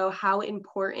to show how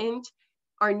important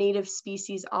our native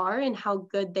species are and how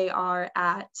good they are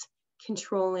at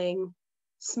controlling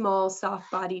small,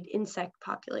 soft-bodied insect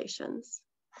populations.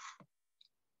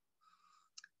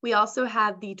 We also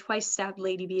have the twice-stabbed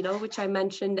lady beetle, which I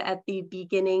mentioned at the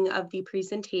beginning of the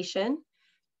presentation.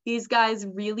 These guys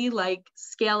really like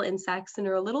scale insects and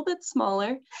are a little bit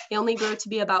smaller. They only grow to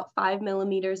be about 5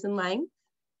 millimeters in length.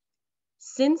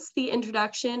 Since the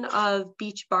introduction of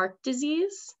beech bark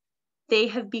disease, they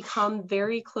have become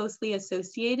very closely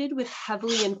associated with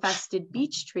heavily infested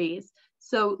beech trees.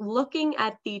 So looking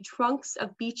at the trunks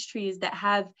of beech trees that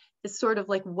have this sort of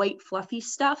like white fluffy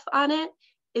stuff on it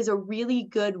is a really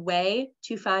good way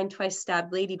to find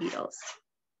twice-stabbed lady beetles.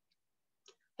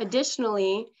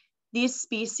 Additionally, these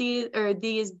species or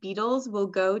these beetles will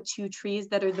go to trees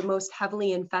that are the most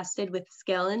heavily infested with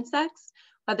scale insects,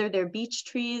 whether they're beech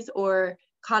trees or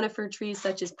conifer trees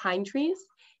such as pine trees,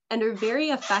 and are very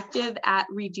effective at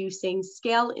reducing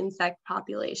scale insect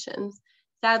populations.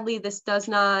 Sadly, this does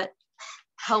not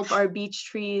help our beech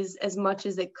trees as much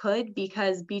as it could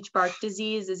because beech bark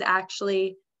disease is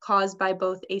actually caused by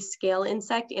both a scale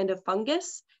insect and a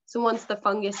fungus. So once the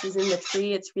fungus is in the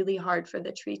tree, it's really hard for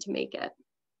the tree to make it.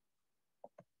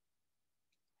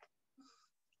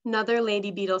 Another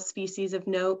lady beetle species of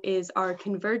note is our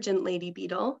convergent lady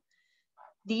beetle.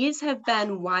 These have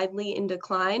been widely in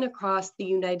decline across the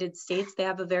United States. They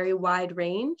have a very wide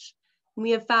range.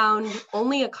 We have found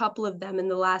only a couple of them in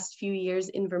the last few years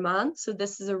in Vermont, so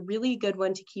this is a really good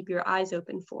one to keep your eyes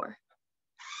open for.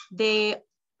 They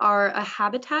are a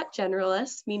habitat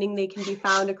generalist, meaning they can be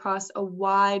found across a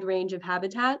wide range of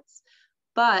habitats,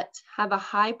 but have a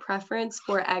high preference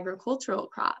for agricultural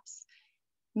crops,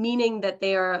 meaning that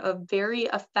they are a very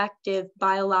effective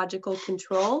biological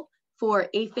control for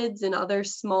aphids and other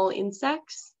small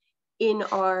insects in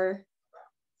our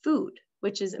food,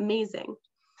 which is amazing.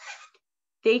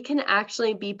 They can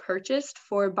actually be purchased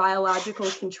for biological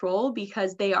control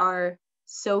because they are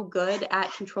so good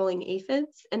at controlling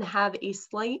aphids and have a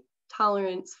slight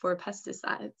tolerance for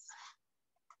pesticides.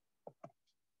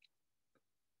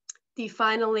 The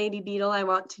final lady beetle I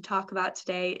want to talk about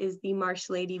today is the marsh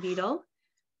lady beetle.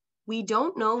 We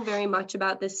don't know very much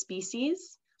about this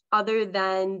species other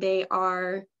than they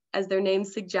are, as their name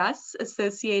suggests,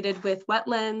 associated with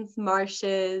wetlands,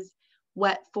 marshes,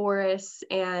 wet forests,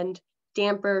 and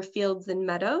damper fields and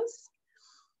meadows.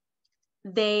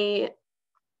 They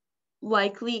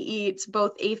likely eat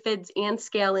both aphids and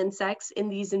scale insects in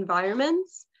these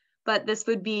environments, but this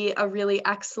would be a really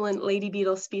excellent lady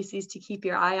beetle species to keep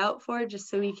your eye out for, just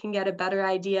so we can get a better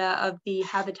idea of the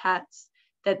habitats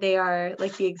that they are,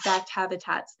 like the exact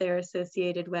habitats they're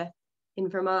associated with in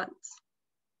Vermont.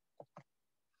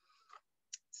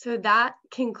 So that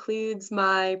concludes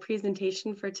my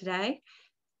presentation for today.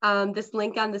 This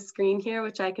link on the screen here,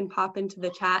 which I can pop into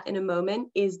the chat in a moment,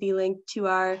 is the link to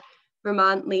our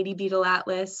Vermont Lady Beetle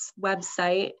Atlas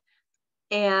website.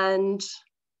 And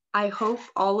I hope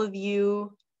all of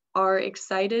you are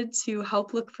excited to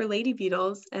help look for lady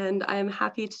beetles, and I'm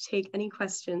happy to take any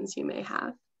questions you may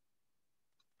have.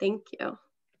 Thank you.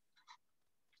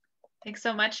 Thanks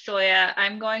so much, Julia.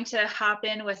 I'm going to hop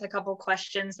in with a couple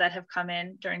questions that have come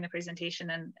in during the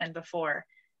presentation and before.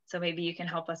 So maybe you can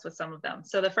help us with some of them.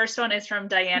 So the first one is from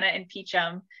Diana in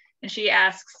Peachum. And she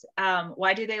asks,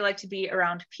 why do they like to be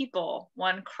around people?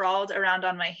 One crawled around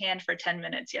on my hand for 10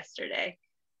 minutes yesterday.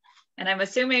 And I'm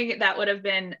assuming that would have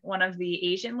been one of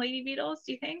the Asian lady beetles,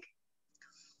 do you think?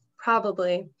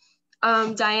 Probably.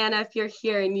 Diana, if you're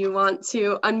here and you want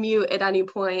to unmute at any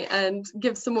point and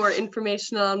give some more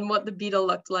information on what the beetle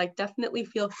looked like, definitely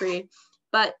feel free.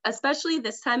 But especially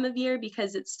this time of year,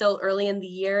 because it's still early in the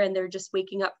year and they're just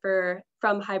waking up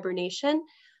from hibernation,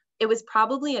 it was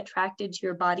probably attracted to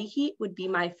your body heat, would be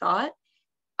my thought.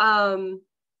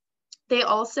 They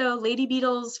also, lady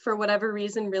beetles, for whatever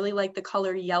reason, really like the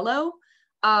color yellow,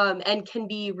 and can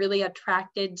be really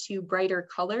attracted to brighter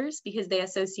colors because they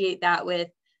associate that with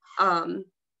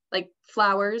like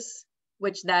flowers,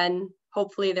 which then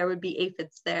hopefully there would be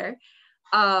aphids there.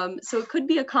 So it could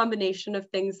be a combination of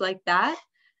things like that.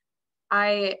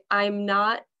 I'm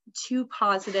not too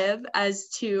positive as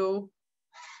to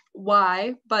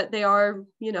why, but they are,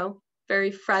 you know,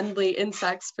 very friendly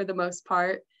insects for the most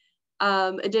part.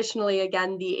 Additionally,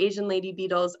 again, the Asian lady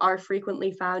beetles are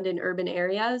frequently found in urban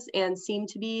areas and seem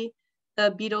to be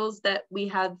the beetles that we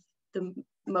have the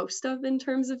most of in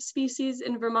terms of species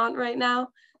in Vermont right now.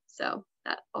 So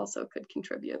that also could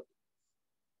contribute.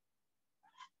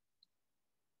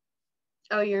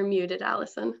 Oh, you're muted,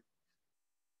 Allison.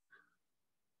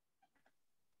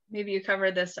 Maybe you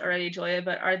covered this already, Julia,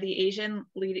 but are the Asian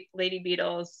lady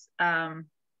beetles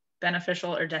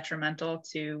beneficial or detrimental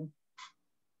to,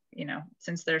 you know,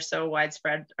 since they're so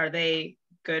widespread, are they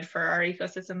good for our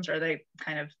ecosystems, or are they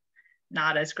kind of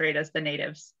not as great as the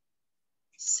natives?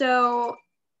 So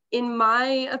in my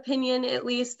opinion, at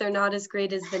least, they're not as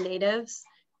great as the natives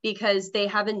because they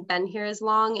haven't been here as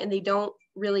long and they don't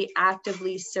really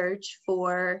actively search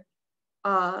for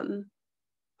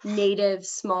native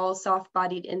small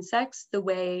soft-bodied insects the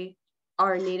way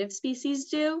our native species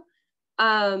do.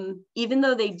 Even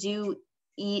though they do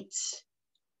eat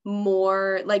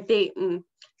more, like they can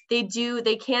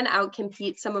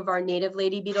outcompete some of our native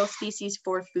lady beetle species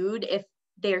for food if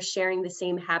they're sharing the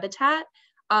same habitat.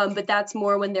 But that's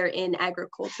more when they're in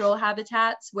agricultural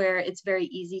habitats where it's very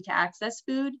easy to access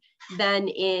food than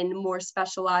in more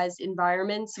specialized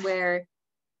environments where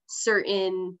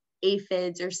certain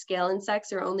aphids or scale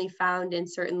insects are only found in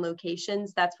certain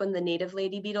locations. That's when the native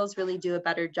lady beetles really do a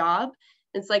better job.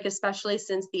 It's like, especially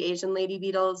since the Asian lady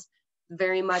beetles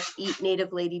very much eat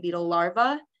native lady beetle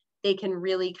larvae, they can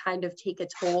really kind of take a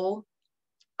toll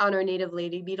on our native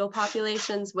lady beetle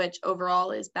populations, which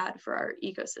overall is bad for our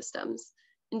ecosystems.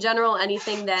 In general,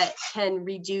 anything that can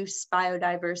reduce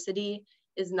biodiversity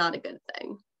is not a good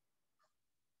thing.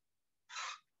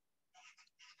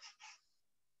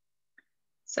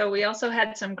 So we also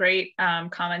had some great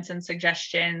comments and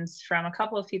suggestions from a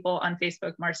couple of people on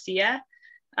Facebook. Marcia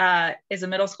is a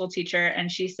middle school teacher, and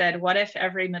she said, what if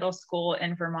every middle school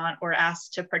in Vermont were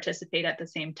asked to participate at the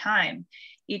same time?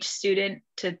 Each student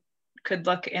could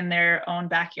look in their own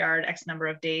backyard X number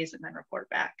of days and then report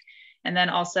back. And then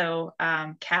also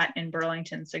Kat in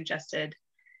Burlington suggested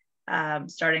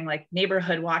starting like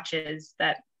neighborhood watches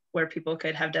where people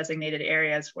could have designated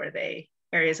areas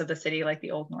areas of the city like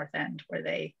the Old North End where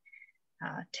they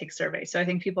take surveys. So I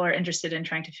think people are interested in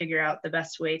trying to figure out the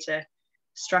best way to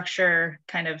structure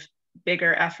kind of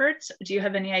bigger efforts. Do you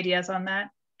have any ideas on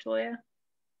that, Julia?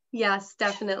 Yes,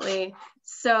 definitely.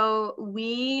 So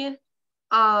we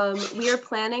are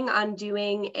planning on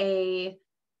doing a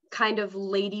kind of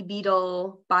lady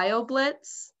beetle bio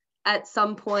blitz at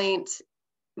some point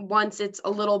once it's a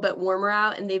little bit warmer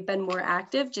out and they've been more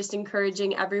active, just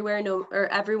encouraging everyone,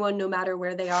 no matter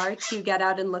where they are, to get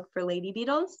out and look for lady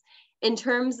beetles. In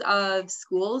terms of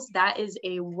schools, that is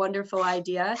a wonderful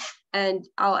idea. And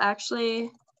I'll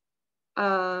actually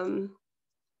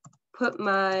put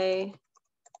my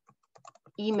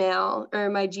email or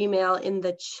my Gmail in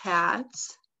the chat.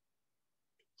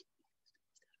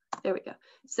 There we go.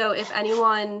 So if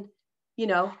anyone, you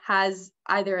know, has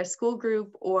either a school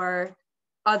group or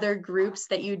other groups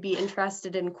that you'd be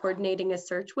interested in coordinating a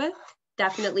search with,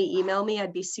 definitely email me.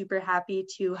 I'd be super happy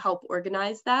to help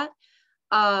organize that.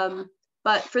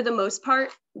 But for the most part,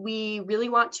 we really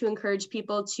want to encourage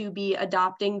people to be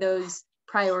adopting those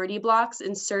priority blocks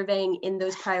and surveying in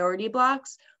those priority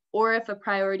blocks. Or if a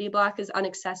priority block is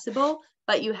inaccessible,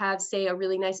 but you have, say, a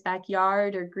really nice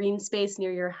backyard or green space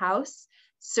near your house,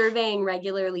 surveying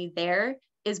regularly there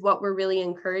is what we're really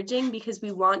encouraging, because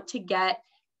we want to get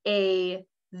a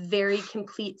very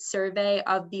complete survey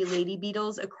of the lady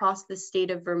beetles across the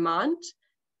state of Vermont,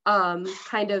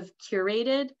 kind of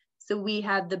curated, so we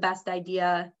have the best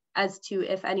idea as to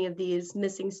if any of these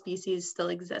missing species still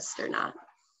exist or not.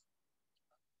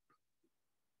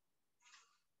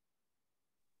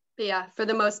 But yeah, for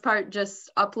the most part,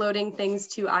 just uploading things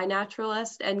to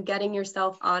iNaturalist and getting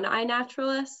yourself on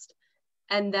iNaturalist,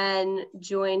 and then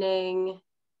joining,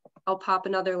 I'll pop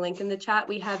another link in the chat.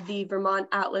 We have the Vermont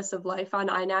Atlas of Life on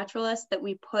iNaturalist that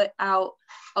we put out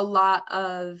a lot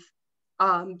of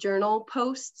journal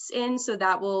posts in, so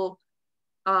that will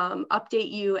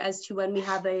update you as to when we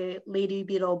have a lady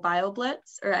beetle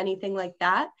BioBlitz or anything like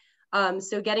that.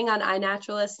 So getting on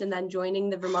iNaturalist and then joining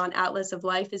the Vermont Atlas of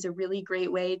Life is a really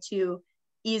great way to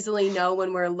easily know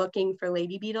when we're looking for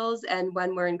lady beetles and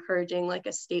when we're encouraging like a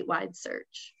statewide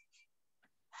search.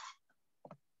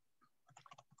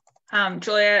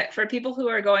 Julia, for people who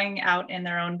are going out in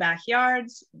their own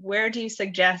backyards, where do you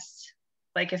suggest,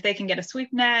 like if they can get a sweep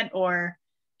net, or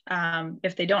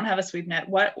if they don't have a sweep net,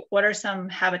 what are some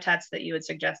habitats that you would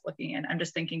suggest looking in? I'm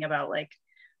just thinking about like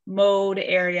mowed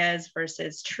areas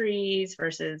versus trees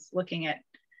versus looking at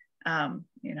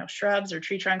you know, shrubs or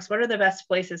tree trunks. What are the best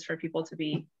places for people to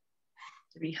be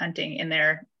hunting in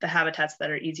the habitats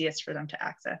that are easiest for them to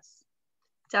access?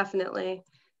 Definitely.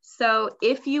 So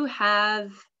if you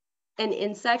have an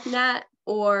insect net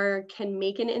or can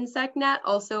make an insect net,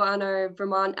 also on our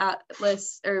Vermont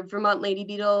Atlas or Vermont Lady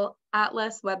Beetle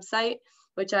Atlas website,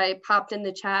 which I popped in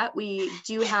the chat, we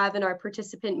do have in our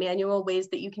participant manual ways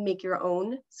that you can make your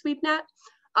own sweep net.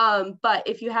 But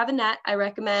if you have a net, I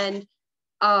recommend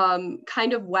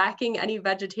kind of whacking any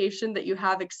vegetation that you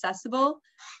have accessible.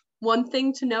 One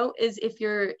thing to note is if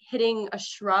you're hitting a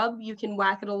shrub, you can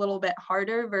whack it a little bit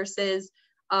harder versus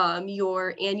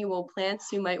your annual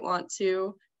plants you might want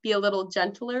to be a little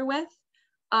gentler with.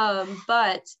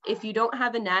 But if you don't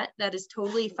have a net, that is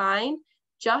totally fine.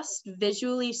 Just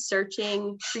visually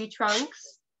searching tree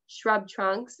trunks, shrub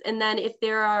trunks, and then if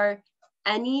there are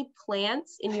any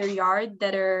plants in your yard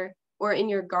that are, or in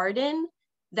your garden,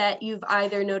 that you've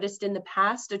either noticed in the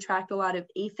past attract a lot of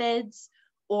aphids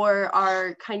or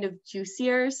are kind of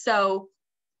juicier. So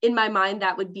in my mind,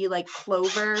 that would be like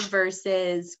clover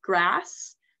versus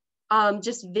grass.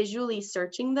 Just visually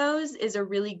searching those is a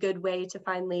really good way to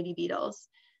find lady beetles.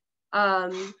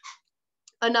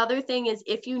 Another thing is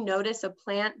if you notice a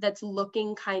plant that's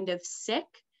looking kind of sick,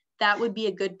 that would be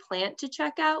a good plant to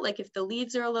check out. Like if the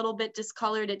leaves are a little bit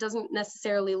discolored, it doesn't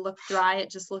necessarily look dry,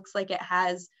 it just looks like it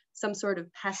has some sort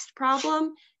of pest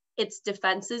problem, its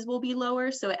defenses will be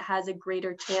lower, so it has a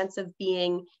greater chance of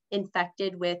being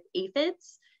infected with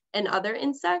aphids and other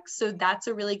insects. So that's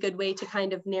a really good way to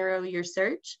kind of narrow your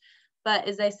search. But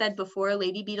as I said before,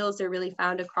 lady beetles are really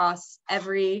found across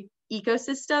every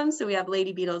ecosystem. So we have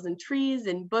lady beetles in trees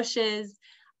and bushes,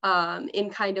 in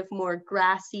kind of more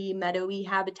grassy, meadowy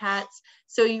habitats.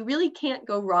 So you really can't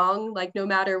go wrong, like no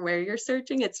matter where you're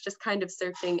searching, it's just kind of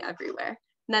searching everywhere.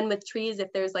 And then with trees,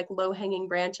 if there's like low hanging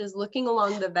branches, looking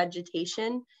along the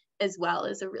vegetation as well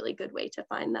is a really good way to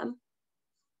find them.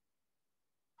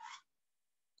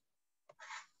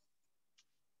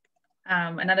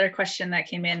 Another question that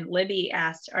came in, Libby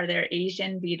asked, are there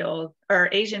Asian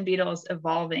beetles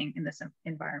evolving in this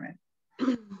environment?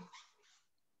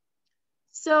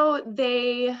 So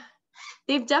they've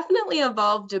definitely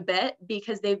evolved a bit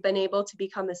because they've been able to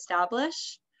become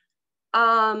established.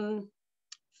 From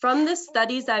the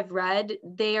studies I've read,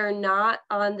 they are not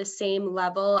on the same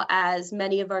level as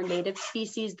many of our native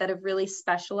species that have really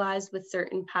specialized with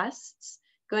certain pests.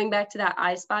 Going back to that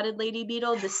eye-spotted lady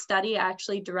beetle, the study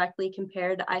actually directly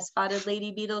compared eye-spotted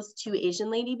lady beetles to Asian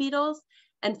lady beetles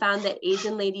and found that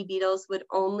Asian lady beetles would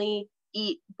only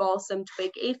eat balsam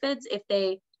twig aphids if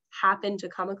they happen to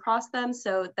come across them.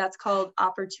 So that's called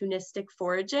opportunistic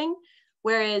foraging.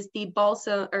 Whereas the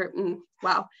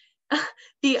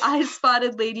the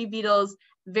eye-spotted lady beetles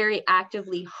very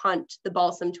actively hunt the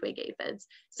balsam twig aphids.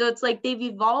 So it's like they've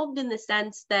evolved in the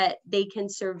sense that they can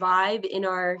survive in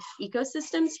our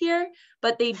ecosystems here,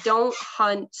 but they don't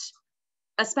hunt,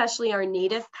 especially our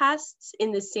native pests,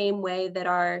 in the same way that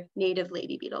our native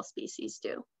lady beetle species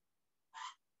do.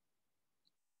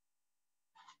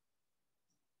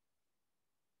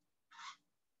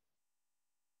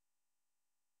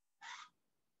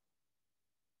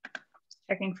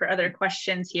 Checking for other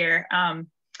questions here.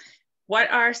 What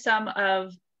are some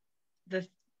of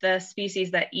the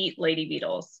species that eat lady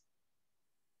beetles?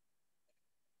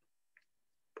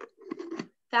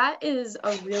 That is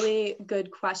a really good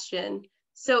question.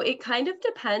 So it kind of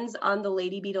depends on the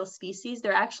lady beetle species.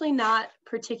 They're actually not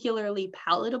particularly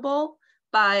palatable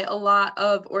by a lot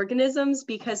of organisms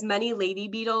because many lady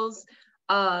beetles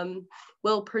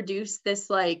will produce this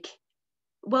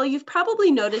well, you've probably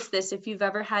noticed this if you've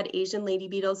ever had Asian lady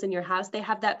beetles in your house. They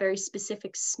have that very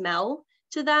specific smell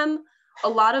to them. A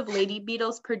lot of lady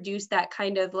beetles produce that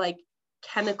kind of like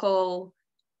chemical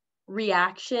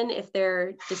reaction if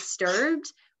they're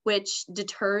disturbed, which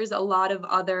deters a lot of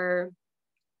other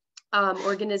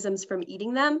organisms from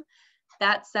eating them.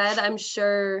 That said, I'm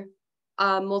sure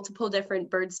multiple different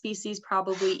bird species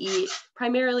probably eat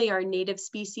primarily our native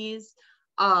species.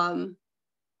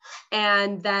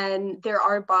 And then there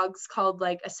are bugs called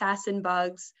like assassin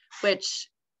bugs, which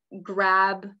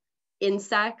grab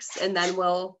insects and then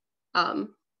will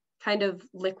kind of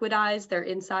liquidize their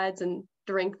insides and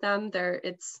drink them.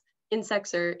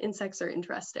 Insects are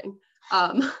interesting,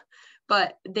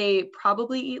 but they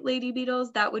probably eat lady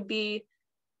beetles. That would be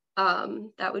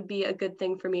a good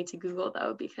thing for me to Google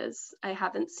though, because I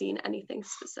haven't seen anything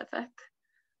specific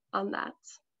on that.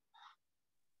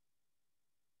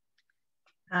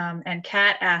 And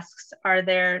Kat asks, are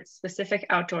there specific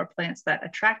outdoor plants that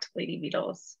attract lady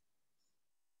beetles?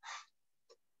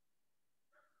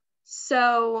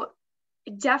 So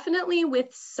definitely with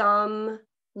some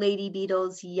lady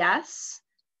beetles, yes.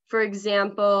 For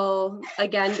example,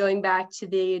 again, going back to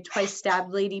the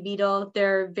twice-stabbed lady beetle,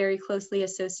 they're very closely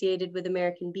associated with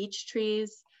American beech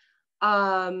trees.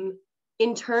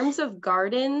 In terms of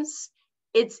gardens,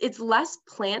 it's less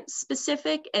plant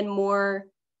specific and more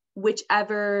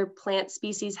whichever plant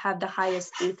species have the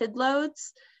highest aphid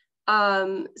loads.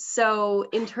 So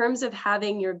in terms of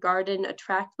having your garden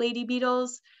attract lady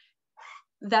beetles,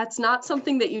 that's not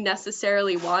something that you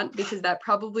necessarily want because that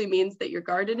probably means that your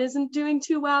garden isn't doing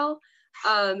too well.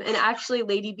 And actually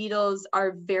lady beetles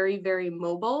are very, very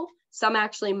mobile. Some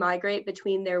actually migrate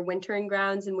between their wintering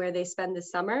grounds and where they spend the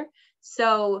summer.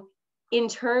 So in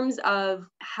terms of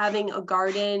having a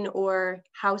garden or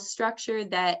house structure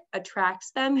that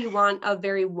attracts them, you want a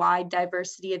very wide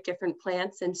diversity of different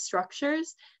plants and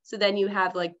structures. So then you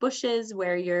have like bushes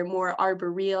where your more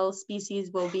arboreal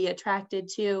species will be attracted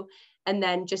to, and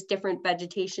then just different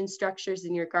vegetation structures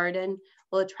in your garden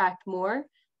will attract more.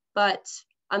 But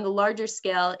on the larger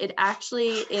scale, it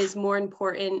actually is more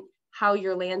important how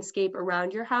your landscape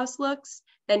around your house looks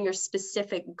than your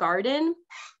specific garden.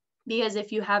 Because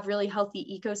if you have really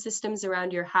healthy ecosystems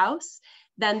around your house,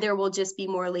 then there will just be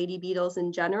more lady beetles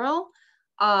in general.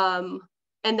 And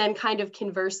then kind of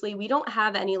conversely, we don't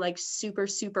have any like super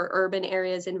urban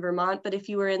areas in Vermont, but if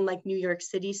you were in like New York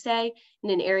City, say, in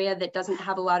an area that doesn't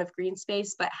have a lot of green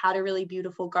space, but had a really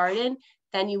beautiful garden,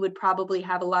 then you would probably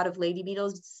have a lot of lady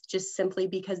beetles just simply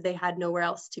because they had nowhere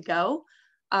else to go.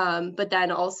 But then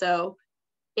also,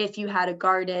 if you had a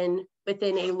garden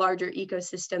within a larger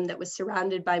ecosystem that was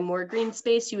surrounded by more green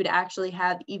space, you would actually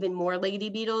have even more lady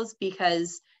beetles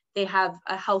because they have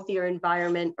a healthier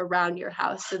environment around your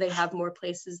house. So they have more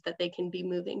places that they can be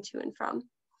moving to and from.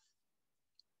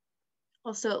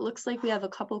 Also, it looks like we have a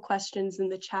couple questions in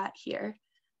the chat here.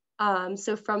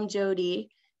 So from Jody,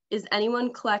 is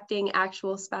anyone collecting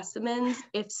actual specimens?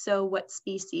 If so, what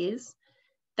species?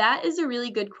 That is a really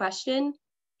good question.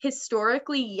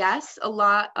 Historically, yes, a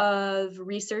lot of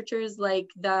researchers like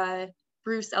the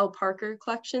Bruce L. Parker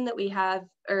collection that we have,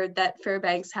 or that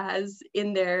Fairbanks has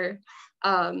in their,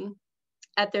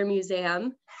 at their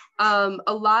museum. A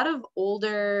lot of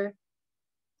older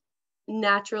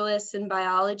naturalists and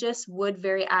biologists would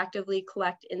very actively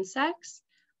collect insects.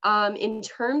 In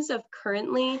terms of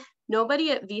currently,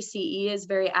 nobody at VCE is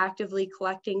very actively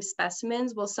collecting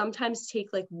specimens. We'll sometimes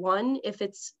take like one if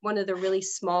it's one of the really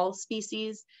small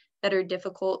species that are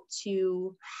difficult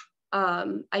to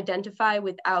identify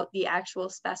without the actual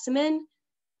specimen.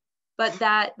 but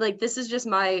that, like, this is just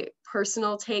my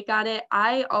personal take on it.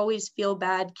 I always feel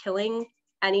bad killing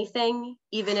anything,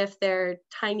 even if they're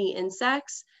tiny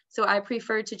insects. So I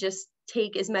prefer to just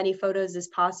take as many photos as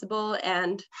possible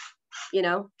and, you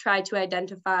know, try to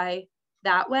identify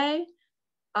that way.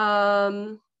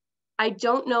 I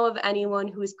don't know of anyone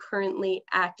who is currently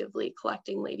actively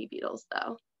collecting lady beetles,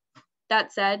 though.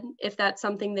 That said, if that's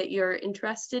something that you're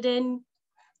interested in,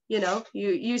 you know,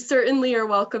 you certainly are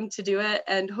welcome to do it,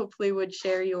 and hopefully would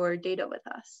share your data with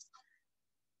us.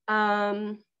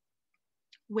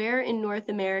 Where in North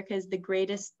America is the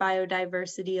greatest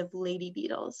biodiversity of lady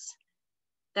beetles?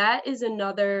 That is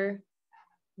another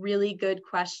really good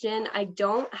question. I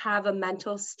don't have a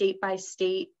mental state by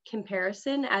state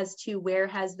comparison as to where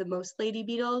has the most lady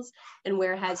beetles and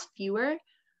where has fewer.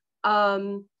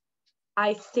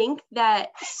 I think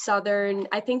that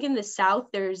I think in the South,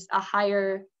 there's a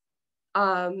higher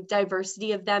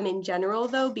diversity of them in general,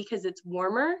 though, because it's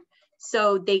warmer.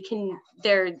 So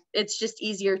it's just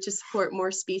easier to support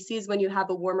more species when you have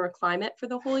a warmer climate for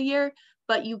the whole year.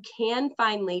 But you can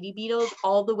find lady beetles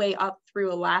all the way up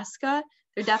through Alaska.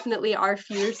 There definitely are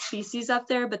fewer species up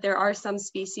there, but there are some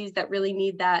species that really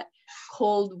need that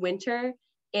cold winter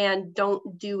and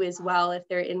don't do as well if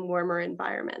they're in warmer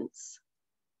environments.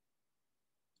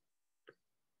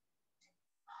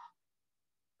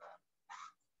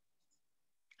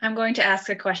 I'm going to ask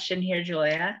a question here,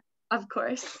 Julia. Of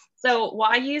course. So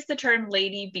why use the term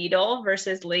lady beetle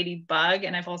versus ladybug?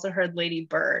 And I've also heard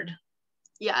ladybird.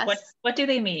 Yes. What do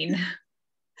they mean?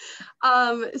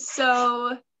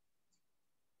 So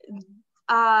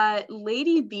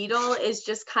lady beetle is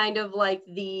just kind of like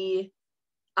the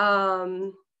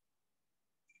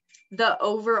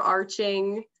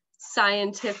overarching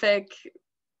scientific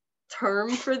term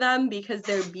for them because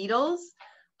they're beetles.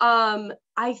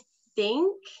 I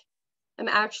think I'm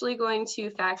actually going to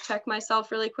fact check myself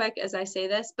really quick as I say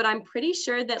this, but I'm pretty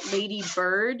sure that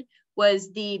ladybird was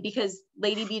because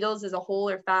lady beetles as a whole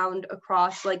are found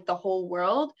across like the whole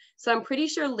world. So I'm pretty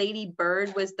sure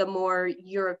ladybird was the more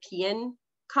European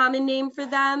common name for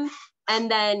them. And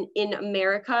then in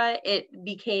America, it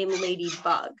became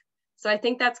ladybug. So I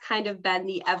think that's kind of been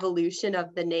the evolution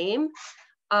of the name.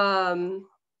 But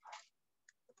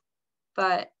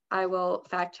I will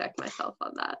fact check myself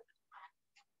on that.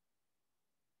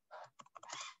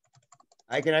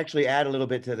 I can actually add a little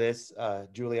bit to this,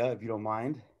 Julia, if you don't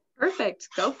mind. Perfect,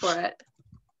 go for it.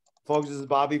 Folks, this is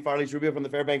Bobby Farley-Trubio from the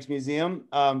Fairbanks Museum.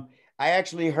 I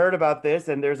actually heard about this,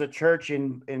 and there's a church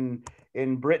in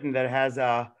Britain that has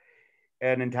an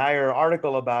entire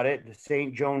article about it, the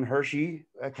St. Joan Hershey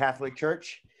Catholic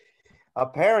Church.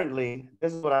 Apparently,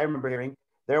 this is what I remember hearing,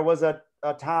 there was a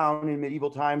town in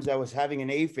medieval times that was having an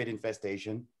aphid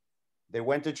infestation. They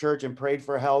went to church and prayed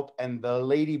for help, and the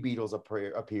lady beetles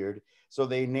appeared. So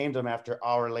they named them after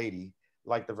Our Lady,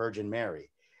 like the Virgin Mary.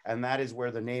 And that is where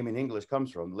the name in English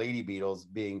comes from, lady beetles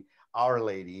being Our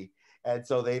Lady. And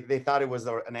so they thought it was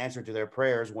an answer to their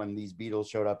prayers when these beetles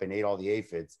showed up and ate all the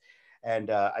aphids.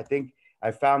 And I think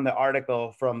I found the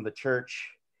article from the church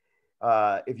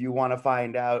if you want to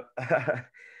find out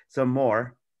some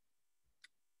more.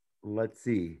 Let's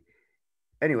see.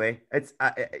 Anyway,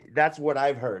 that's what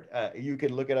I've heard. You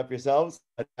can look it up yourselves.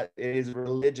 It is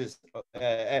religious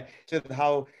to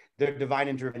how their divine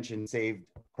intervention saved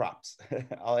crops.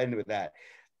 I'll end with that.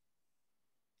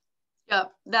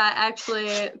 Yep, that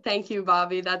actually, thank you,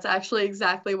 Bobby. That's actually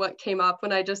exactly what came up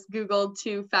when I just Googled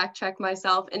to fact check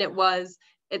myself. And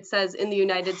it says in the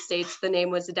United States, the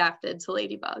name was adapted to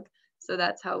ladybug. So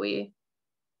that's how we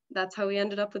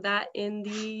ended up with that in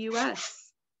the US.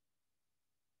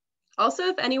 Also,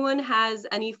 if anyone has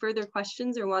any further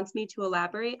questions or wants me to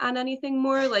elaborate on anything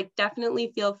more, like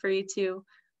definitely feel free to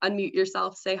unmute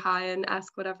yourself, say hi, and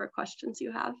ask whatever questions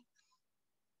you have.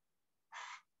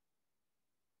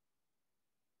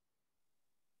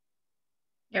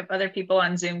 Yep, other people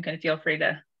on Zoom can feel free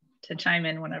to chime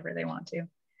in whenever they want to.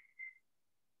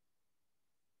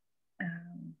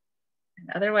 And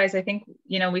otherwise, I think,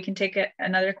 we can take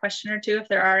another question or two if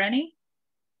there are any.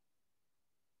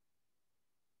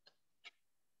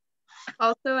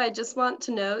 Also, I just want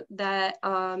to note that,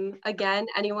 again,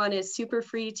 anyone is super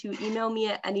free to email me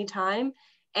at any time.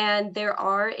 And there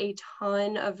are a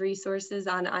ton of resources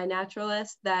on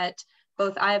iNaturalist that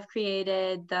both I have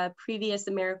created, the previous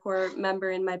AmeriCorps member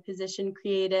in my position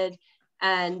created,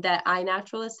 and that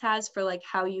iNaturalist has for like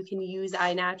how you can use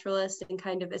iNaturalist and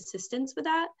kind of assistance with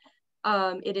that.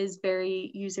 It is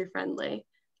very user-friendly.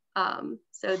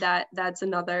 So that's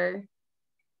another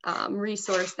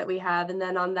resource that we have. And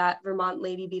then on that Vermont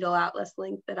Lady Beetle Atlas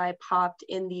link that I popped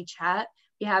in the chat,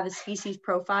 we have a species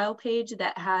profile page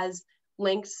that has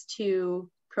links to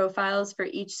profiles for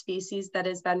each species that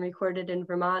has been recorded in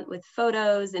Vermont with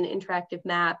photos and interactive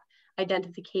map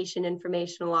identification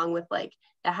information, along with like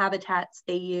the habitats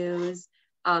they use,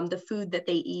 the food that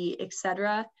they eat,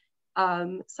 etc.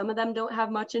 Some of them don't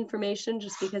have much information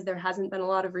just because there hasn't been a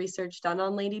lot of research done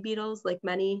on lady beetles, like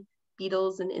many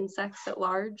beetles and insects at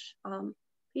large.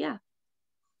 Yeah.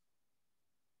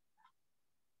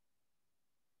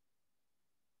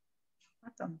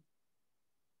 Awesome.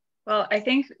 Well, I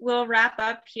think we'll wrap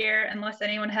up here unless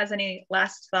anyone has any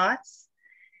last thoughts.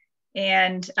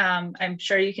 And I'm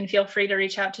sure you can feel free to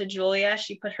reach out to Julia.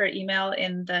 She put her email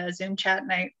in the Zoom chat,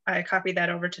 and I copied that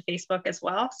over to Facebook as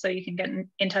well. So you can get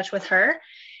in touch with her.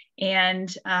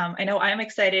 And I know I'm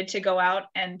excited to go out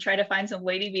and try to find some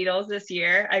lady beetles this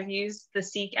year. I've used the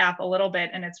Seek app a little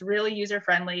bit, and it's really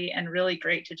user-friendly and really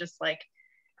great to just like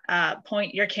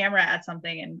point your camera at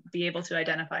something and be able to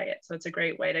identify it. So it's a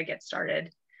great way to get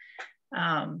started.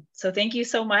 So thank you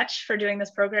so much for doing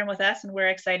this program with us, and we're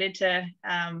excited to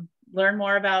learn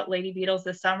more about lady beetles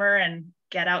this summer and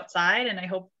get outside. And I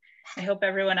hope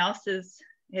everyone else is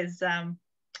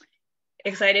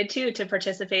excited too to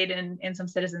participate in some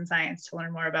citizen science to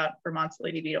learn more about Vermont's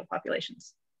lady beetle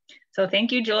populations. So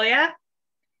thank you, Julia,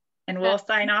 and we'll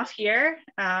sign off here.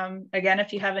 Again,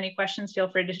 if you have any questions, feel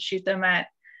free to shoot them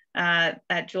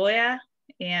at Julia.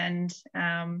 And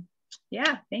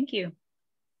yeah, thank you.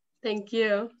 Thank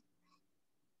you.